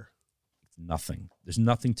tiger. It's nothing. There's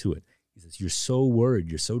nothing to it. He says, you're so worried,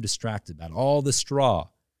 you're so distracted about all the straw.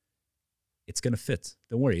 It's going to fit.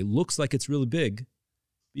 Don't worry. It looks like it's really big,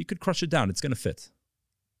 but you could crush it down. It's going to fit.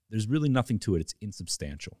 There's really nothing to it. It's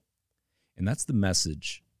insubstantial. And that's the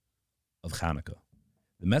message of Chanukah.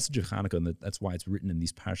 The message of Chanukah, and that's why it's written in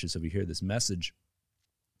these parashas over here, this message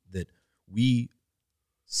that we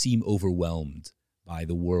seem overwhelmed by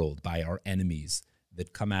the world, by our enemies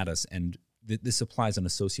that come at us. And this applies on a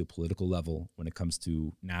socio-political level when it comes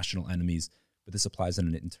to national enemies, but this applies on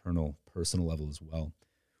an internal, personal level as well.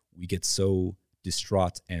 We get so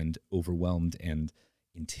distraught and overwhelmed and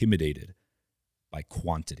intimidated by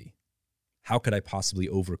quantity. How could I possibly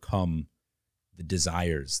overcome the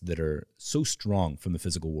desires that are so strong from the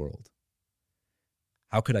physical world?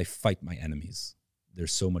 How could I fight my enemies? They're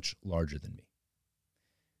so much larger than me.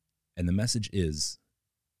 And the message is,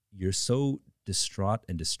 you're so distraught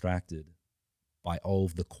and distracted by all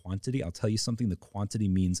of the quantity. I'll tell you something, the quantity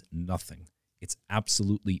means nothing. It's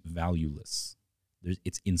absolutely valueless.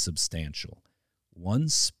 It's insubstantial. One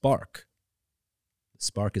spark, the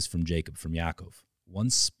spark is from Jacob, from Yaakov, one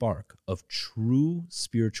spark of true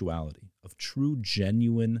spirituality, of true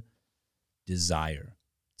genuine desire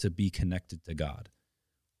to be connected to God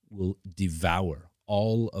will devour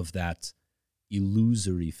all of that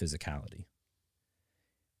illusory physicality.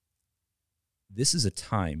 This is a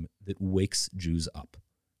time that wakes Jews up.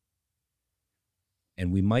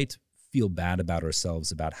 And we might feel bad about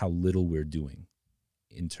ourselves about how little we're doing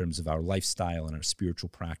in terms of our lifestyle and our spiritual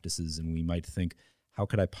practices. And we might think, how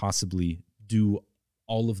could I possibly do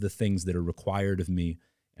all of the things that are required of me?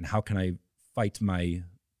 And how can I fight my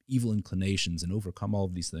evil inclinations and overcome all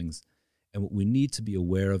of these things? And what we need to be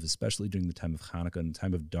aware of, especially during the time of Chanukah and a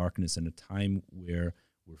time of darkness and a time where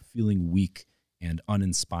we're feeling weak and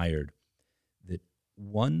uninspired, that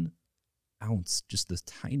 1 ounce, just the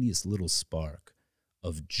tiniest little spark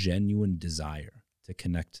of genuine desire to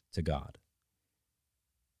connect to God,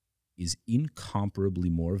 is incomparably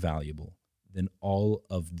more valuable than all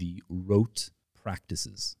of the rote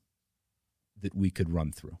practices that we could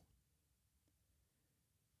run through.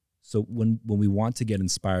 So when we want to get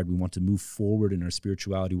inspired, we want to move forward in our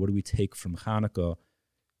spirituality, what do we take from Chanukah?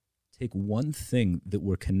 Take one thing that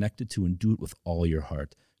we're connected to and do it with all your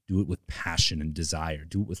heart. Do it with passion and desire.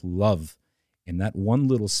 Do it with love. And that one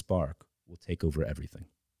little spark will take over everything.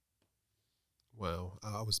 Wow.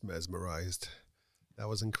 I was mesmerized. That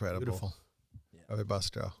was incredible. Beautiful. Rabbi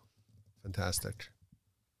Bastra. Fantastic.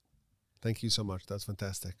 Thank you so much. That's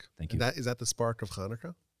fantastic. Thank you. And is that the spark of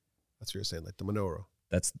Chanukah? That's what you're saying, like the menorah.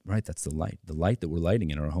 That's right. That's the light that we're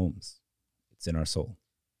lighting in our homes. It's in our soul.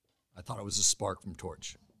 I thought it was a spark from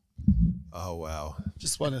torch. Oh, wow.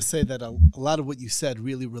 Just want to say that a lot of what you said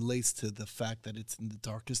really relates to the fact that it's in the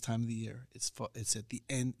darkest time of the year. It's at the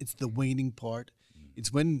end. It's the waning part.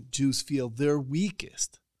 It's when Jews feel their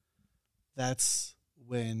weakest. That's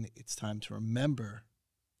when it's time to remember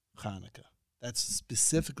Chanukah. That's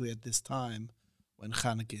specifically at this time when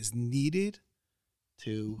Chanukah is needed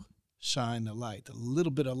to shine a light. A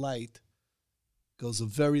little bit of light goes a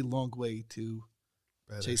very long way to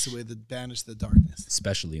banish the darkness.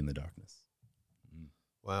 Especially in the darkness.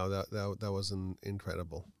 Wow, that was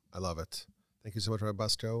incredible. I love it. Thank you so much, Rabbi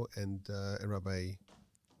Bastro and Rabbi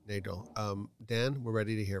Nagel. Dan, we're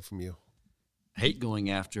ready to hear from you. I hate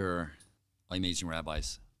going after amazing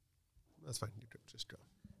rabbis. That's fine. You just go.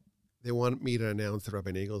 They want me to announce that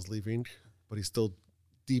Rabbi Nagel is leaving, but he's still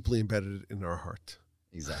deeply embedded in our heart.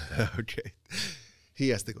 Exactly. Okay. He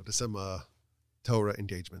has to go to some Torah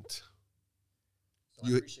engagement. So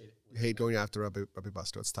I appreciate it. You hate going after Rabbi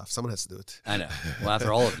Bastro. It's tough. Someone has to do it. I know. Well,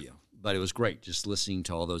 after all of you. But it was great just listening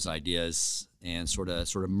to all those ideas and sort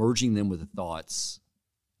of merging them with the thoughts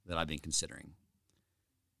that I've been considering.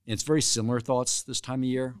 And it's very similar thoughts this time of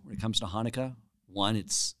year when it comes to Hanukkah. One,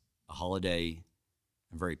 it's a holiday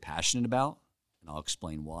I'm very passionate about, and I'll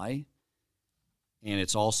explain why. And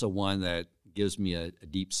it's also one that gives me a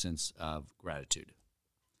deep sense of gratitude.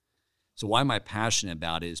 So why am I passionate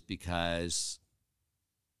about it is because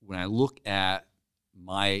when I look at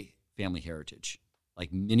my family heritage,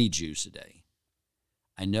 like many Jews today,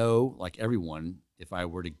 I know, like everyone, if I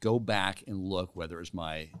were to go back and look, whether it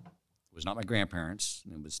was not my grandparents,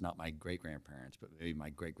 and it was not my great-grandparents, but maybe my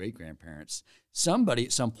great-great-grandparents, somebody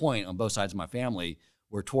at some point on both sides of my family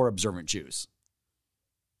were Torah-observant Jews.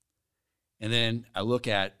 And then I look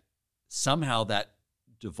at somehow that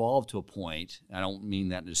devolved to a point, and I don't mean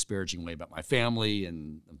that in a disparaging way about my family,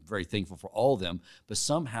 and I'm very thankful for all of them, but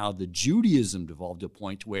somehow the Judaism devolved to a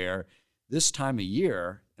point where this time of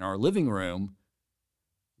year in our living room,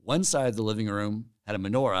 one side of the living room had a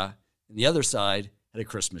menorah, and the other side had a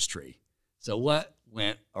Christmas tree. So what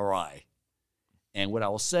went awry? And what I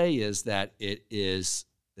will say is that it is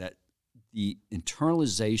that the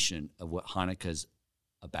internalization of what Hanukkah is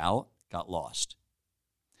about got lost.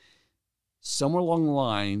 Somewhere along the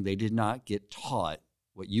line, they did not get taught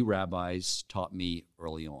what you rabbis taught me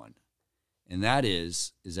early on. And that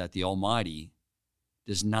is that the Almighty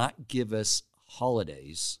does not give us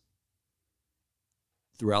holidays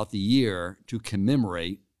throughout the year to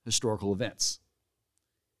commemorate historical events.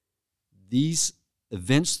 These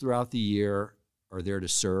events throughout the year are there to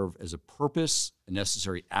serve as a purpose, a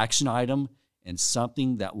necessary action item, and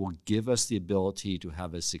something that will give us the ability to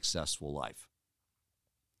have a successful life.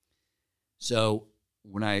 So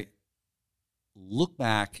when I look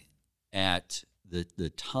back at the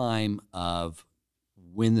time of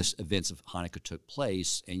when this events of Hanukkah took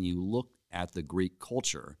place, and you look at the Greek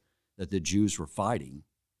culture that the Jews were fighting,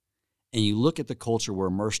 and you look at the culture we're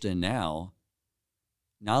immersed in now,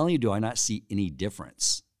 not only do I not see any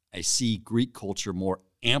difference, I see Greek culture more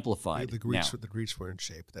amplified The Greeks were in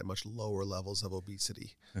shape, at much lower levels of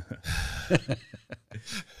obesity.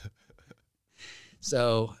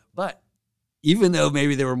 So, but even though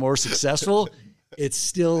maybe they were more successful, it's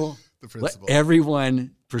still what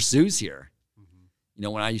everyone pursues here. Mm-hmm. You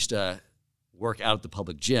know, when I used to work out at the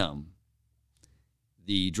public gym,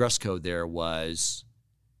 the dress code there was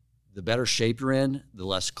the better shape you're in, the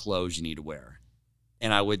less clothes you need to wear.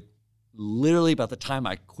 And I would literally, about the time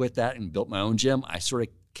I quit that and built my own gym, I sort of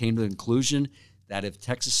came to the conclusion that if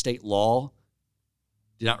Texas state law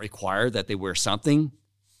did not require that they wear something,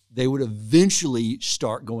 they would eventually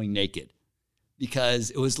start going naked, because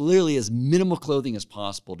it was literally as minimal clothing as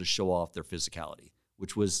possible to show off their physicality,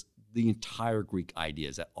 which was the entire Greek idea,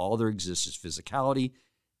 is that all there exists is physicality.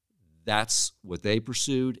 That's what they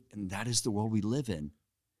pursued, and that is the world we live in.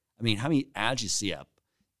 I mean, how many ads you see up?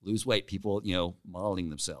 Lose weight, people, modeling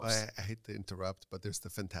themselves. I hate to interrupt, but there's the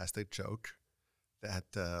fantastic joke that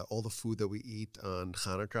all the food that we eat on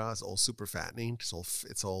Chanukah is all super fattening.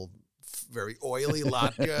 It's all very oily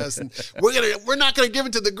latkes, and we're not gonna give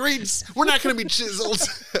it to the Greeks. We're not gonna be chiseled.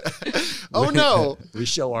 Oh no! We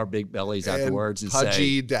show our big bellies afterwards and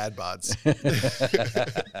pudgy say, dad bods.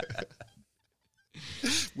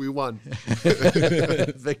 We won.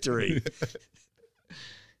 Victory.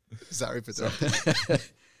 Sorry for that.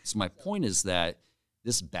 So my point is that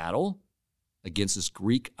this battle against this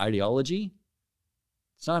Greek ideology,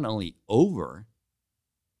 it's not only over,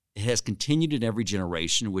 it has continued in every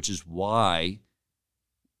generation, which is why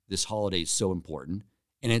this holiday is so important,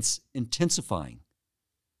 and it's intensifying.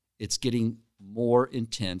 It's getting more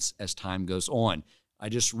intense as time goes on. I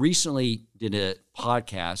just recently did a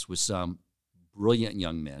podcast with some brilliant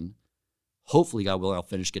young men. Hopefully, God willing, I'll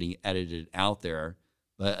finish getting edited out there.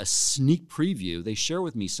 But a sneak preview, they share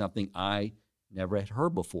with me something I never had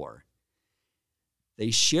heard before.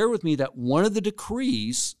 They share with me that one of the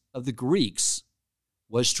decrees of the Greeks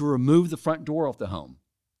was to remove the front door off the home.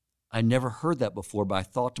 I never heard that before, but I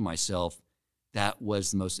thought to myself, that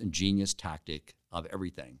was the most ingenious tactic of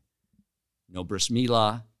everything. No bris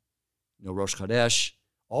milah, no Rosh Chodesh,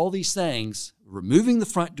 all these things, removing the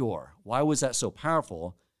front door. Why was that so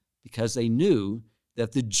powerful? Because they knew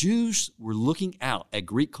that the Jews were looking out at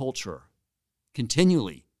Greek culture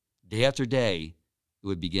continually, day after day. It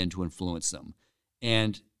would begin to influence them.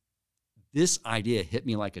 And this idea hit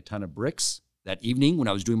me like a ton of bricks that evening when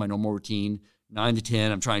I was doing my normal routine, 9 to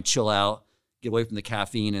 10. I'm trying to chill out, get away from the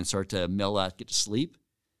caffeine and start to mellow out, get to sleep.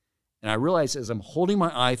 And I realized as I'm holding my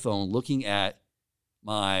iPhone, looking at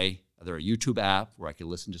my either a YouTube app where I could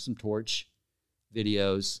listen to some Torch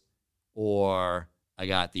videos, or I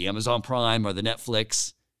got the Amazon Prime or the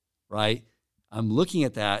Netflix, right? I'm looking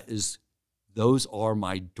at that as those are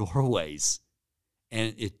my doorways.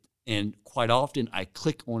 And quite often I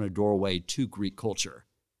click on a doorway to Greek culture.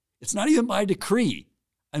 It's not even by decree.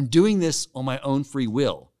 I'm doing this on my own free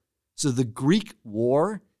will. So the Greek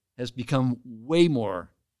war has become way more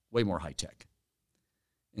high tech.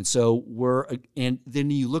 And so and then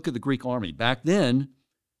you look at the Greek army. Back then,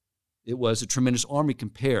 it was a tremendous army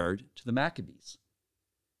compared to the Maccabees.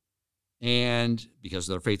 And because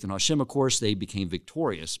of their faith in Hashem, of course, they became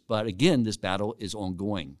victorious. But again, this battle is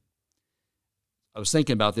ongoing. I was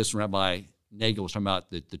thinking about this when Rabbi Nagel was talking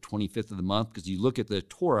about the 25th of the month, because you look at the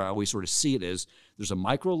Torah, I always sort of see it as there's a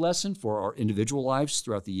micro lesson for our individual lives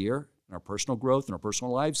throughout the year, and our personal growth and our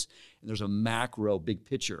personal lives, and there's a macro big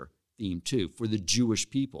picture theme too for the Jewish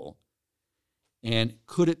people. And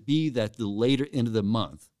could it be that the later end of the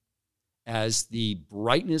month, as the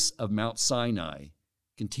brightness of Mount Sinai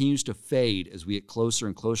continues to fade as we get closer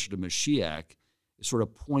and closer to Mashiach, is sort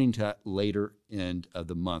of pointing to that later end of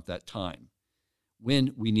the month, that time,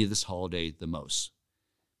 when we need this holiday the most?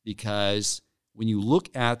 Because when you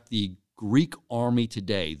look at the Greek army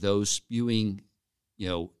today, those spewing,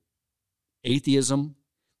 atheism,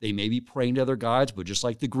 they may be praying to other gods, but just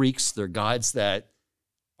like the Greeks, they're gods that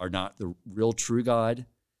are not the real true God.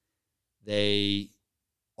 They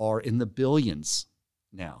are in the billions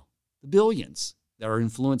now, the billions that are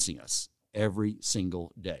influencing us every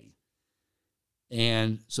single day.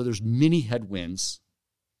 And so there's many headwinds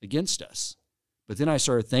against us. But then I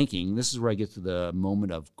started thinking, this is where I get to the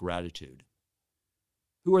moment of gratitude.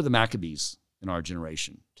 Who are the Maccabees in our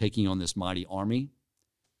generation taking on this mighty army?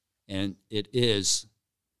 And it is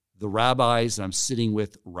the rabbis that I'm sitting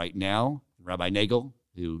with right now, Rabbi Nagel,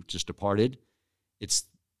 who just departed. It's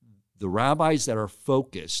the rabbis that are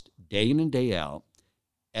focused day in and day out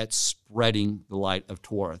at spreading the light of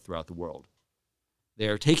Torah throughout the world.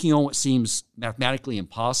 They're taking on what seems mathematically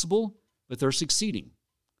impossible, but they're succeeding.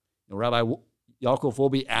 Rabbi Yaakov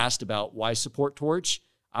Wolbe asked about why support Torch.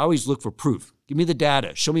 I always look for proof. Give me the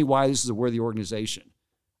data. Show me why this is a worthy organization.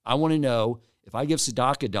 I want to know if I give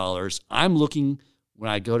tzedakah dollars, I'm looking when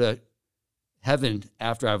I go to heaven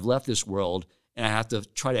after I've left this world, and I have to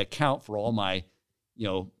try to account for all my,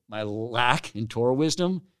 my lack in Torah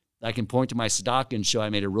wisdom. I can point to my tzedakah and show I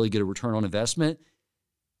made a really good return on investment.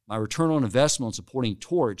 My return on investment on supporting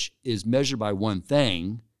Torch is measured by one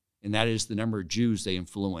thing, and that is the number of Jews they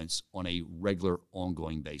influence on a regular,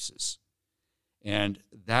 ongoing basis. And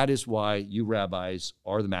that is why you rabbis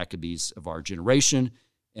are the Maccabees of our generation.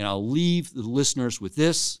 And I'll leave the listeners with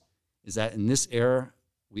this, is that in this era,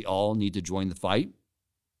 we all need to join the fight.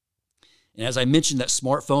 And as I mentioned, that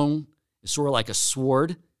smartphone is sort of like a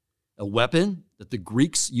sword, a weapon that the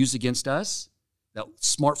Greeks use against us. That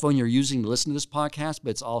smartphone you're using to listen to this podcast, but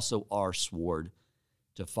it's also our sword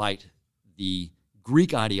to fight the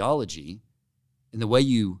Greek ideology. And the way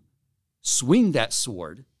you swing that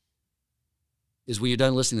sword is when you're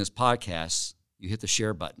done listening to this podcast, you hit the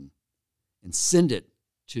share button and send it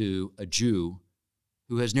to a Jew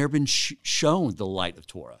who has never been shown the light of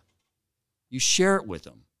Torah. You share it with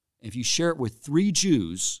them. And if you share it with 3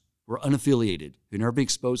 Jews who are unaffiliated, who have never been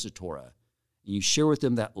exposed to Torah, and you share with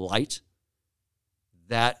them that light,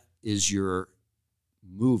 that is your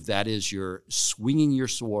move. That is your swinging your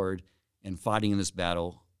sword and fighting in this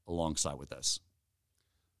battle alongside with us.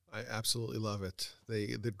 I absolutely love it.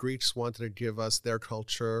 The Greeks wanted to give us their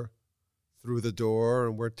culture through the door,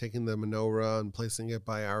 and we're taking the menorah and placing it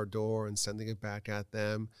by our door and sending it back at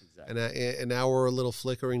them. Exactly. And our little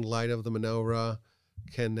flickering light of the menorah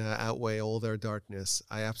can outweigh all their darkness.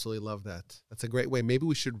 I absolutely love that. That's a great way. Maybe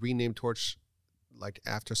we should rename Torch like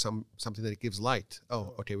after something that gives light.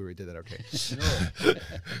 Oh, okay, we already did that. Okay.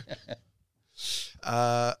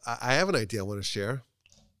 I have an idea I want to share.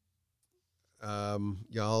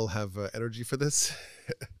 Y'all have energy for this?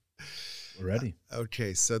 We're ready.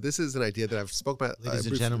 Okay, so this is an idea that I've spoken about. Ladies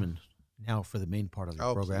and gentlemen, Now for the main part of the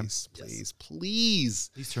Oh, program. please. Please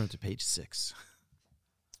turn to page 6.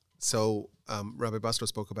 So Rabbi Bastro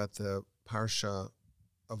spoke about the parsha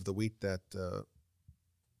of the week that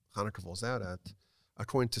Hanukkah falls out at.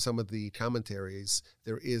 According to some of the commentaries,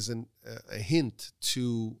 there is a hint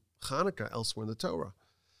to Hanukkah elsewhere in the Torah.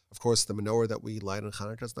 Of course, the menorah that we light on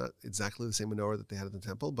Hanukkah is not exactly the same menorah that they had in the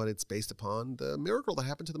temple, but it's based upon the miracle that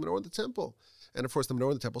happened to the menorah in the temple. And of course, the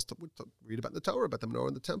menorah in the temple, we read about in the Torah, about the menorah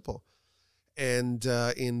in the temple. And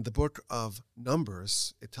in the book of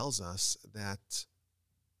Numbers, it tells us that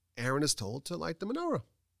Aaron is told to light the menorah.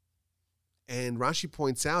 And Rashi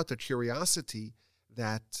points out the curiosity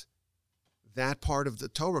that part of the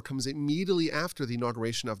Torah comes immediately after the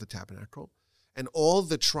inauguration of the tabernacle. And all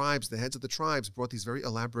the tribes, the heads of the tribes, brought these very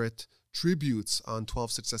elaborate tributes on 12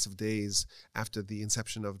 successive days after the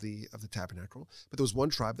inception of the tabernacle. But there was one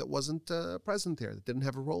tribe that wasn't present there, that didn't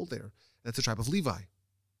have a role there. That's the tribe of Levi.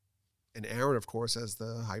 And Aaron, of course, as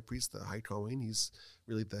the high priest, the high Kohen, he's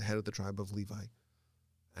really the head of the tribe of Levi.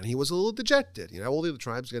 And he was a little dejected. All the other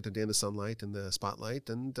tribes get their day in the sunlight and the spotlight,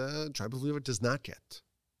 and the tribe of Levi does not get.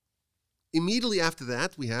 Immediately after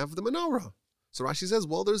that, we have the menorah. So Rashi says,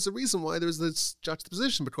 well, there's a reason why there's this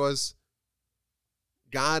juxtaposition, because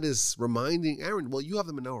God is reminding Aaron, well, you have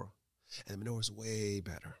the menorah, and the menorah is way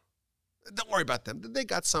better. Don't worry about them. They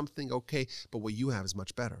got something, okay, but what you have is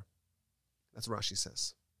much better. That's what Rashi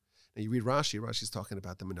says. Now you read Rashi's talking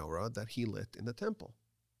about the menorah that he lit in the temple.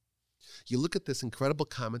 You look at this incredible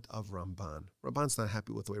comment of Ramban. Ramban's not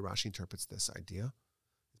happy with the way Rashi interprets this idea.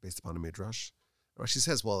 It's based upon a midrash. Rashi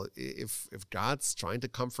says, well, if God's trying to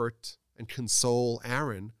comfort and console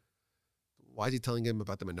Aaron, why is he telling him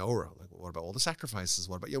about the menorah? Like, what about all the sacrifices?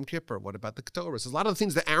 What about Yom Kippur? What about the Ketorah? There's a lot of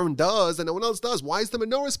things that Aaron does that no one else does. Why is the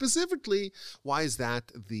menorah specifically? Why is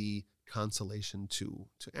that the consolation to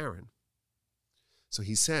Aaron? So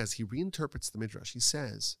he says, he reinterprets the midrash. He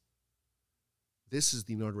says, this is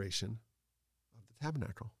the inauguration of the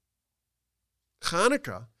tabernacle.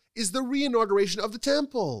 Chanukah is the re-inauguration of the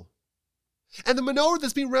temple. And the menorah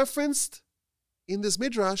that's being referenced in this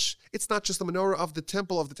midrash, it's not just the menorah of the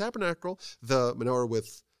temple of the tabernacle, the menorah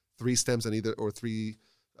with 3 stems on either, or three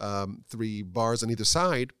bars on either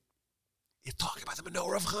side. It's talking about the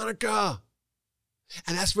menorah of Hanukkah.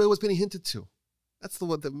 And that's really what's being hinted to. That's the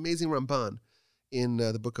amazing Ramban in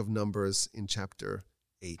the book of Numbers in chapter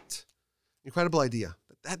 8. Incredible idea.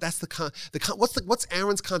 That's what's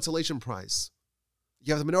Aaron's consolation prize?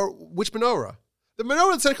 You have the menorah. Which menorah? The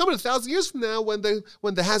menorah that's going to come in 1,000 years from now, when the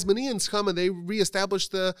Hasmoneans come and they reestablish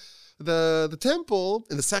the temple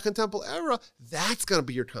in the Second Temple era. That's going to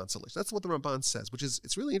be your consolation. That's what the Ramban says, which is,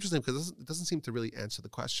 it's really interesting because it doesn't seem to really answer the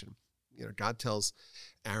question. God tells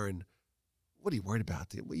Aaron, "What are you worried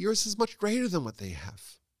about? Yours is much greater than what they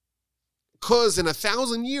have." Because in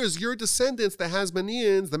 1,000 years, your descendants, the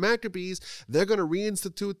Hasmoneans, the Maccabees, they're going to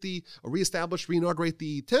reinaugurate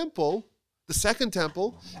the temple, the Second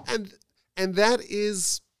Temple, and that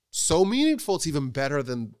is so meaningful. It's even better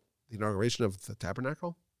than the inauguration of the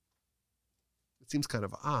tabernacle. It seems kind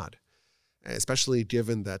of odd, especially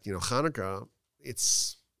given that Hanukkah,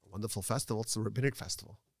 it's a wonderful festival. It's a rabbinic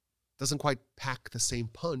festival. It doesn't quite pack the same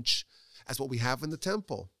punch as what we have in the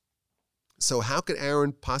temple. So how could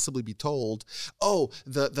Aaron possibly be told, oh,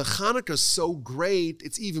 the Hanukkah is so great,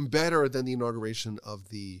 it's even better than the inauguration of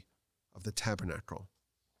the tabernacle?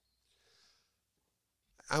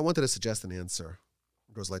 I wanted to suggest an answer.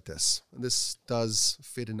 It goes like this. And this does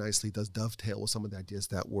fit in nicely, does dovetail with some of the ideas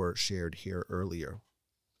that were shared here earlier.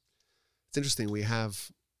 It's interesting, we have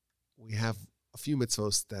a few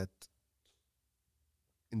mitzvos that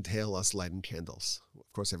entail us lighting candles.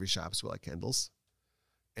 Of course, every Shabbos we light candles.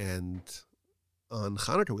 And on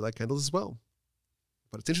Hanukkah, we light candles as well.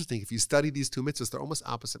 But it's interesting, if you study these two mitzvahs, they're almost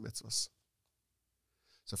opposite mitzvahs.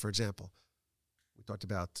 So, for example, we talked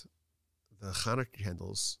about the Hanukkah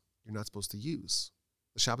candles you're not supposed to use.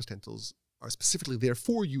 The Shabbos candles are specifically there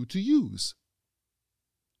for you to use.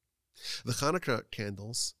 The Hanukkah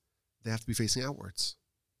candles, they have to be facing outwards.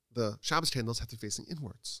 The Shabbos candles have to be facing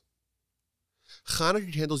inwards.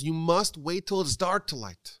 Hanukkah candles, you must wait till it's dark to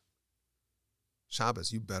light.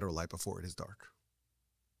 Shabbos, you better light before it is dark.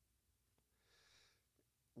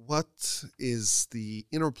 What is the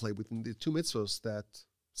interplay between the two mitzvos that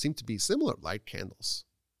seem to be similar? Light candles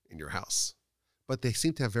in your house, but they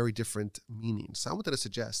seem to have very different meanings. So I wanted to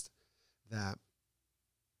suggest that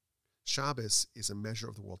Shabbos is a measure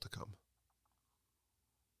of the world to come.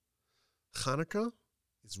 Hanukkah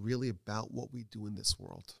is really about what we do in this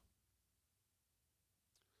world.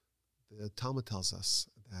 The Talmud tells us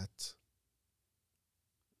that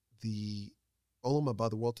the Olam Haba,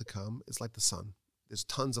 the world to come, is like the sun. there's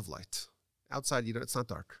tons of light. Outside, it's not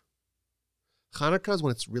dark. Chanukah is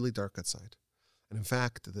when it's really dark outside. And in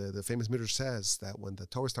fact, the famous Midrash says that when the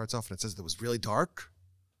Torah starts off and it says it was really dark,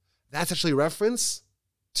 that's actually a reference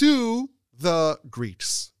to the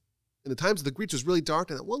Greeks. In the times of the Greeks, it was really dark,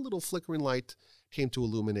 and that one little flickering light came to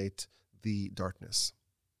illuminate the darkness.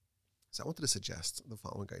 So I wanted to suggest the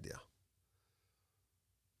following idea.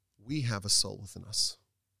 We have a soul within us.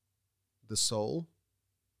 The soul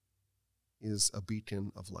is a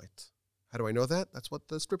beacon of light. How do I know that? That's what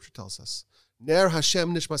the scripture tells us. Ner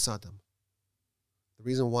Hashem nishmas Adam. The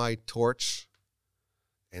reason why torch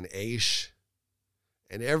and Aish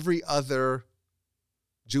and every other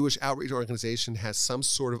Jewish outreach organization has some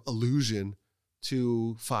sort of allusion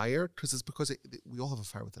to fire, because we all have a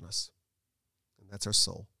fire within us. And that's our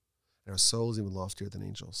soul. And our soul is even loftier than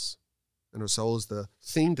angels. And our soul is the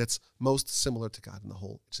thing that's most similar to God in the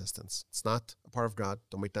whole existence. It's not a part of God.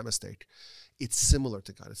 Don't make that mistake. It's similar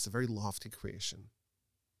to God. It's a very lofty creation.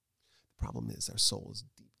 The problem is our soul is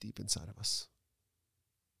deep, deep inside of us.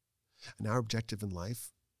 And our objective in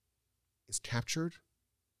life is captured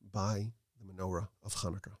by the menorah of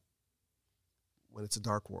Chanukah. When it's a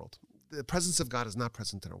dark world. The presence of God is not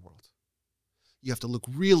present in our world. You have to look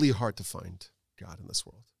really hard to find God in this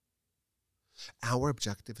world. Our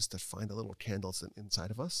objective is to find the little candles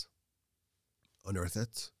inside of us, unearth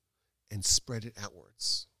it, and spread it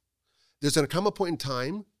outwards. There's going to come a point in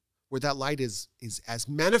time where that light is as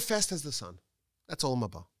manifest as the sun. That's Olam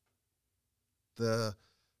Haba. The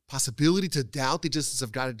possibility to doubt the existence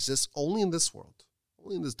of God exists only in this world,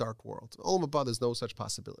 only in this dark world. In Olam Haba, there's no such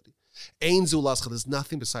possibility. Ein zu lascha, there's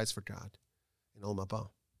nothing besides for God in Olam Haba.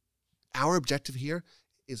 Our objective here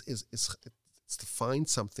is to find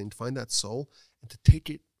something, to find that soul, and to take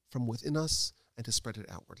it from within us and to spread it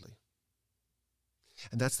outwardly.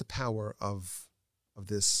 And that's the power of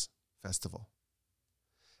this festival.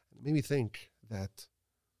 It made me think that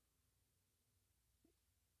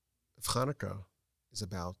if Chanukah is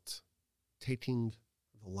about taking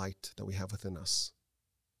the light that we have within us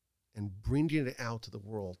and bringing it out to the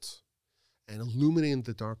world and illuminating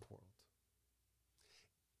the dark world,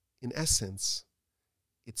 in essence,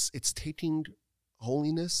 it's taking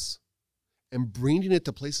holiness and bringing it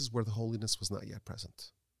to places where the holiness was not yet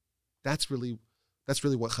present. That's really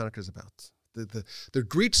what Chanukah is about. The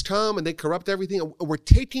Greeks come and they corrupt everything, and we're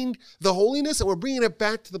taking the holiness and we're bringing it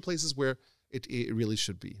back to the places where it really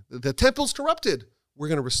should be. The temple's corrupted, we're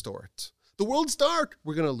going to restore it. The world's dark,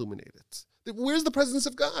 we're going to illuminate it. Where's the presence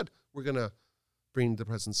of God? We're going to bring the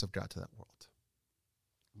presence of God to that world.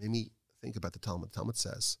 Made me think about the Talmud. The Talmud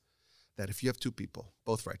says that if you have two people,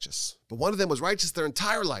 both righteous, but one of them was righteous their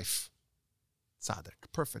entire life,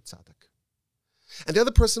 tzaddik, perfect tzaddik, and the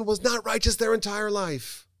other person was not righteous their entire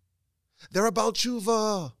life, they're a Baal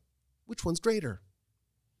Tshuva. Which one's greater?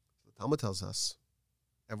 The Talmud tells us,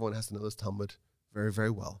 everyone has to know this Talmud very,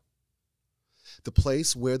 very well. The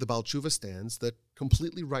place where the Baal Tshuva stands, the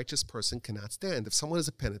completely righteous person cannot stand. If someone is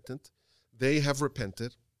a penitent, they have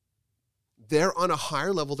repented, they're on a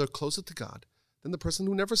higher level, they're closer to God than the person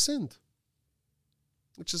who never sinned,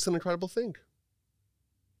 which is an incredible thing.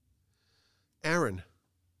 Aaron,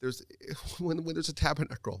 when there's a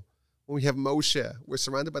tabernacle, when we have Moshe, we're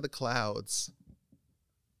surrounded by the clouds.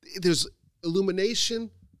 There's illumination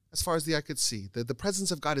as far as the eye could see. The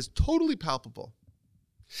presence of God is totally palpable.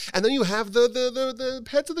 And then you have the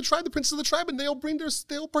heads of the tribe, the princes of the tribe, and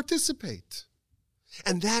they'll participate.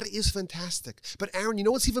 And that is fantastic. But Aaron, you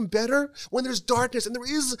know what's even better? When there's darkness and there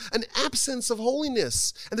is an absence of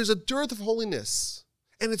holiness and there's a dearth of holiness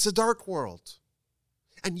and it's a dark world.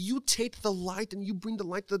 And you take the light and you bring the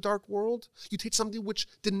light to the dark world. You take something which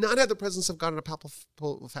did not have the presence of God in a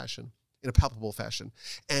palpable fashion,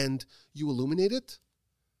 and you illuminate it.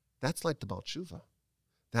 That's like the Baal Tshuva.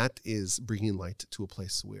 That is bringing light to a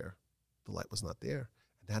place where the light was not there.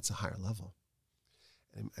 And that's a higher level.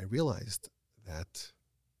 And I realized that,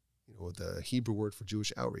 the Hebrew word for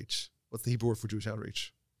Jewish outreach. What's the Hebrew word for Jewish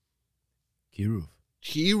outreach? Kiruv.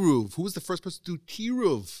 Kiruv. Who was the first person to do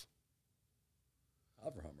Kiruv?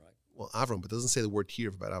 Avraham, right? Well, Avram, but it doesn't say the word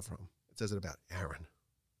Kiruv about Avram. It says it about Aaron.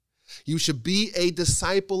 You should be a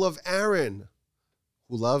disciple of Aaron,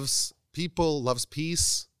 who loves people, loves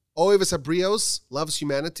peace. Oeves Abrios, loves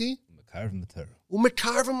humanity. Umekarvim Torah.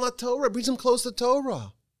 Umekarvim la Torah, brings him close to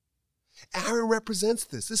Torah. Aaron represents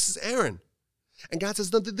this. This is Aaron. And God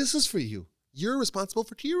says, no, this is for you. You're responsible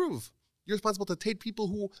for Kiruv. You're responsible to take people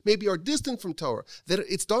who maybe are distant from Torah, that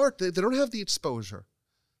it's dark, they don't have the exposure.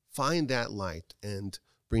 Find that light and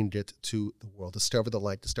bring it to the world. Discover the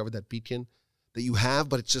light, discover that beacon that you have,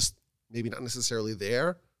 but it's just maybe not necessarily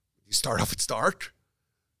there. You start off, it's dark.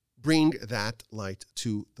 bring that light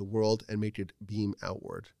to the world and make it beam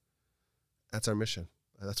outward. That's our mission.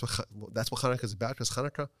 That's what Chanukah is about, because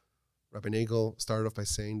Chanukah, Rabbi Nagel started off by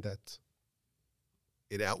saying that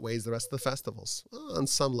it outweighs the rest of the festivals. On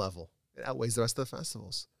some level, it outweighs the rest of the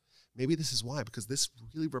festivals. Maybe this is why, because this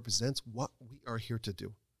really represents what we are here to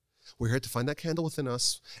do. We're here to find that candle within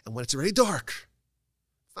us, and when it's already dark,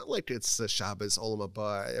 it's not like it's Shabbos, Olam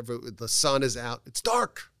Haba, the sun is out. It's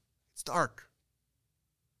dark. It's dark.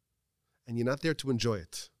 And you're not there to enjoy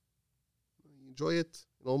it. You enjoy it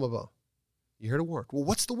in Olam Haba. You're here to work. Well,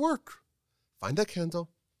 what's the work? Find that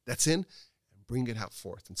candle that's in and bring it out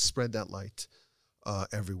forth and spread that light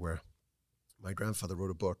everywhere. My grandfather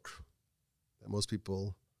wrote a book that most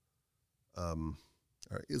people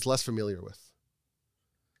is less familiar with.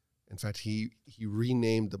 In fact, he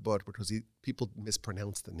renamed the book because people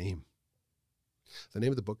mispronounced the name. The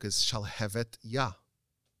name of the book is Shalhevet Yah,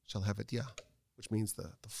 which means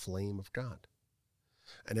the flame of God.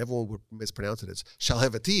 And everyone would mispronounce it as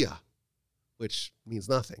Shalhevetiyah, which means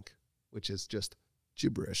nothing, which is just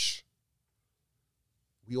gibberish.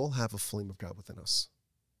 We all have a flame of God within us.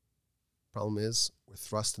 Problem is, we're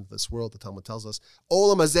thrust into this world. The Talmud tells us,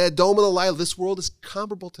 Olam hazeh dom l'layla, this world is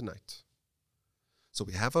comparable to night. So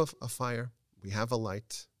we have a fire, we have a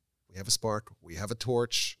light, we have a spark, we have a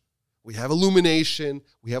torch, we have illumination,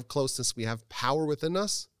 we have closeness, we have power within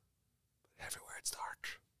us. But everywhere it's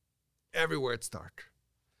dark. Everywhere it's dark.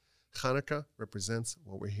 Chanukah represents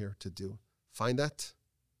what we're here to do. Find that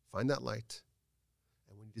light.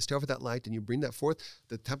 And when you discover that light and you bring that forth,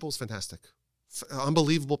 the temple is fantastic.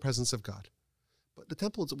 Unbelievable presence of God. But the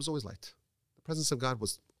temple, it was always light. The presence of God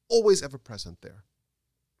was always ever present there.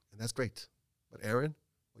 And that's great. But Aaron,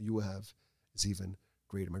 what you have is even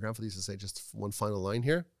greater. My grandfather used to say, just one final line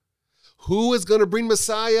here. Who is going to bring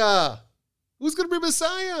Messiah? Who's going to bring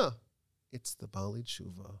Messiah? It's the Baalei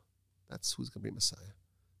Tshuva. That's who's going to bring Messiah.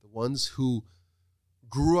 The ones who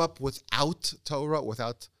grew up without Torah,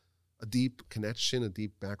 without a deep connection, a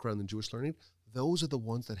deep background in Jewish learning. Those are the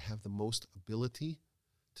ones that have the most ability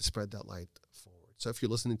to spread that light forward. So if you're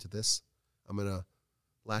listening to this, I'm going to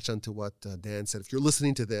latch on to what Dan said. If you're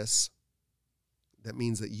listening to this, that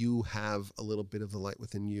means that you have a little bit of the light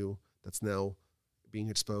within you that's now being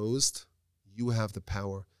exposed. You have the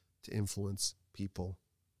power to influence people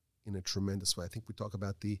in a tremendous way. I think we talk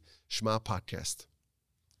about the Shema podcast.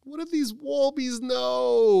 What do these Wolbies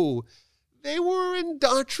know? They were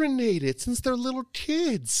indoctrinated since they're little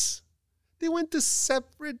kids. They went to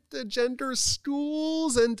separate gender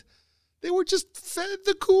schools and they were just fed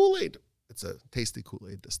the Kool-Aid. It's a tasty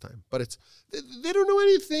Kool-Aid this time, but they don't know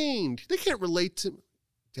anything. They can't relate to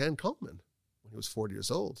Dan Coleman when he was 40 years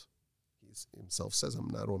old. He himself says, I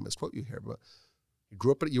don't want to misquote you here, but you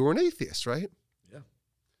grew up, you were an atheist, right? Yeah.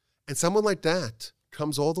 And someone like that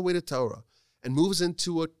comes all the way to Torah and moves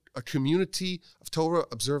into a community of Torah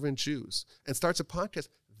observant Jews and starts a podcast.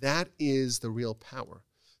 That is the real power.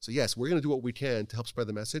 So yes, we're going to do what we can to help spread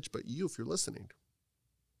the message, but you, if you're listening,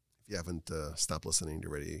 if you haven't stopped listening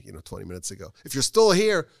already, 20 minutes ago, if you're still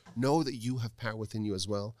here, know that you have power within you as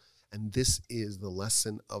well. And this is the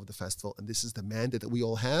lesson of the festival. And this is the mandate that we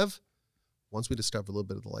all have. Once we discover a little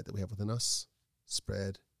bit of the light that we have within us,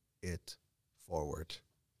 spread it forward.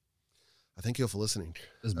 I thank you all for listening.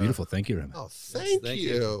 That's beautiful. Thank you, Remy. Oh, thank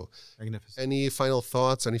you. Magnificent. Any final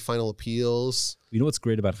thoughts? Any final appeals? You know what's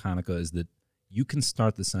great about Chanukah is that you can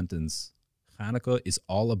start the sentence, Chanukah is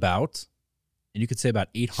all about, and you could say about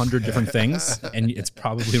 800 different things, and it's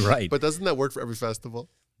probably right. But doesn't that work for every festival?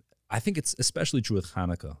 I think it's especially true with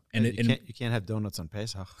Chanukah. And you can't have donuts on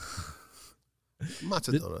Pesach.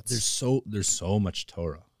 Matzah donuts. There's so much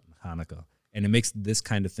Torah in Chanukah, and it makes this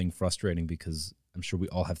kind of thing frustrating because I'm sure we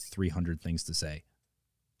all have 300 things to say.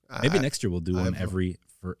 Maybe next year we'll do one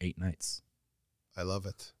for 8 nights. I love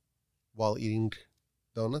it. While eating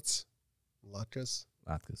donuts, latkes.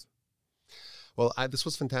 Well, this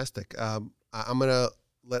was fantastic. I'm going to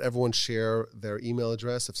let everyone share their email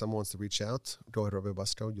address. If someone wants to reach out, go ahead, Rabbi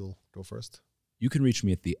Bustro. You'll go first. You can reach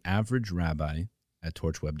me at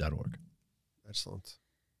theaveragerabbi@torchweb.org. Excellent.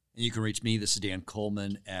 And you can reach me. This is Dan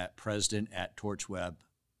Coleman at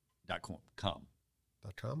president@torchweb.com.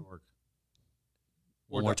 .com?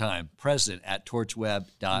 One more time.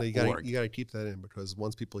 president@torchweb.org. You got to keep that in because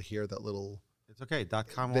once people hear that little... It's okay.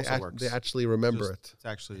 .com also works. They actually remember it. It's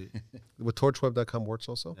actually... With torchweb.com works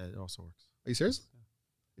also? It also works. Are you serious? Yeah.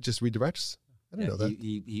 It just redirects? I didn't know that.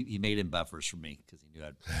 He made in buffers for me because he knew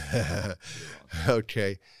I'd...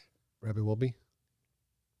 Okay. Rabbi Wolbe?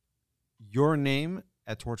 Your name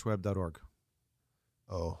at torchweb.org.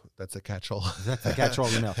 Oh, that's a catch-all. That's a catch-all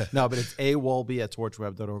email. No, but it's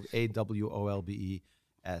awolbe@torchweb.org, AWOLBE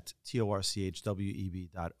at torchweb.org.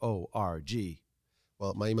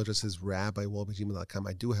 Well, my email address is rabbiwolbe@gmail.com.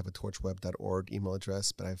 I do have a torchweb.org email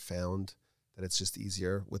address, but I've found that it's just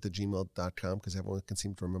easier with the gmail.com because everyone can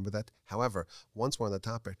seem to remember that. However, once we're on the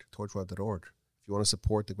topic, torchweb.org. If you want to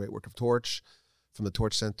support the great work of Torch from the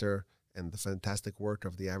Torch Center and the fantastic work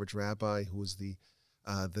of the average rabbi, who is the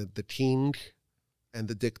king and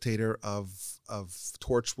the dictator of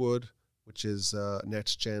Torchwood, which is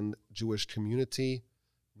next gen Jewish community.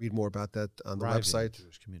 Read more about that on the website.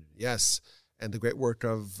 Jewish community. Yes, and the great work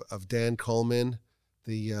of Dan Coleman,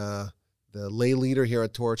 the lay leader here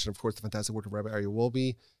at Torch, and of course the fantastic work of Rabbi Aryeh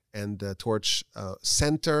Wolbe and the Torch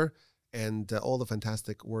Center, and all the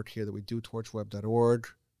fantastic work here that we do. Torchweb.org.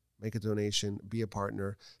 Make a donation. Be a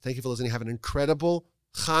partner. Thank you for listening. Have an incredible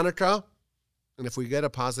Chanukah. And if we get a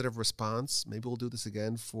positive response, maybe we'll do this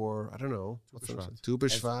again for, I don't know, Tu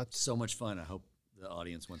B'Shvat. So much fun. I hope the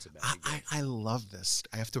audience wants it back. I love this.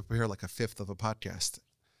 I have to prepare like a fifth of a podcast.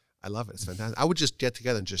 I love it. It's fantastic. I would just get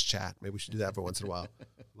together and just chat. Maybe we should do that every once in a while.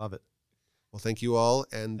 Love it. Well, thank you all,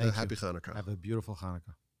 and Thank happy you. Chanukah. Have a beautiful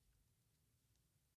Hanukkah.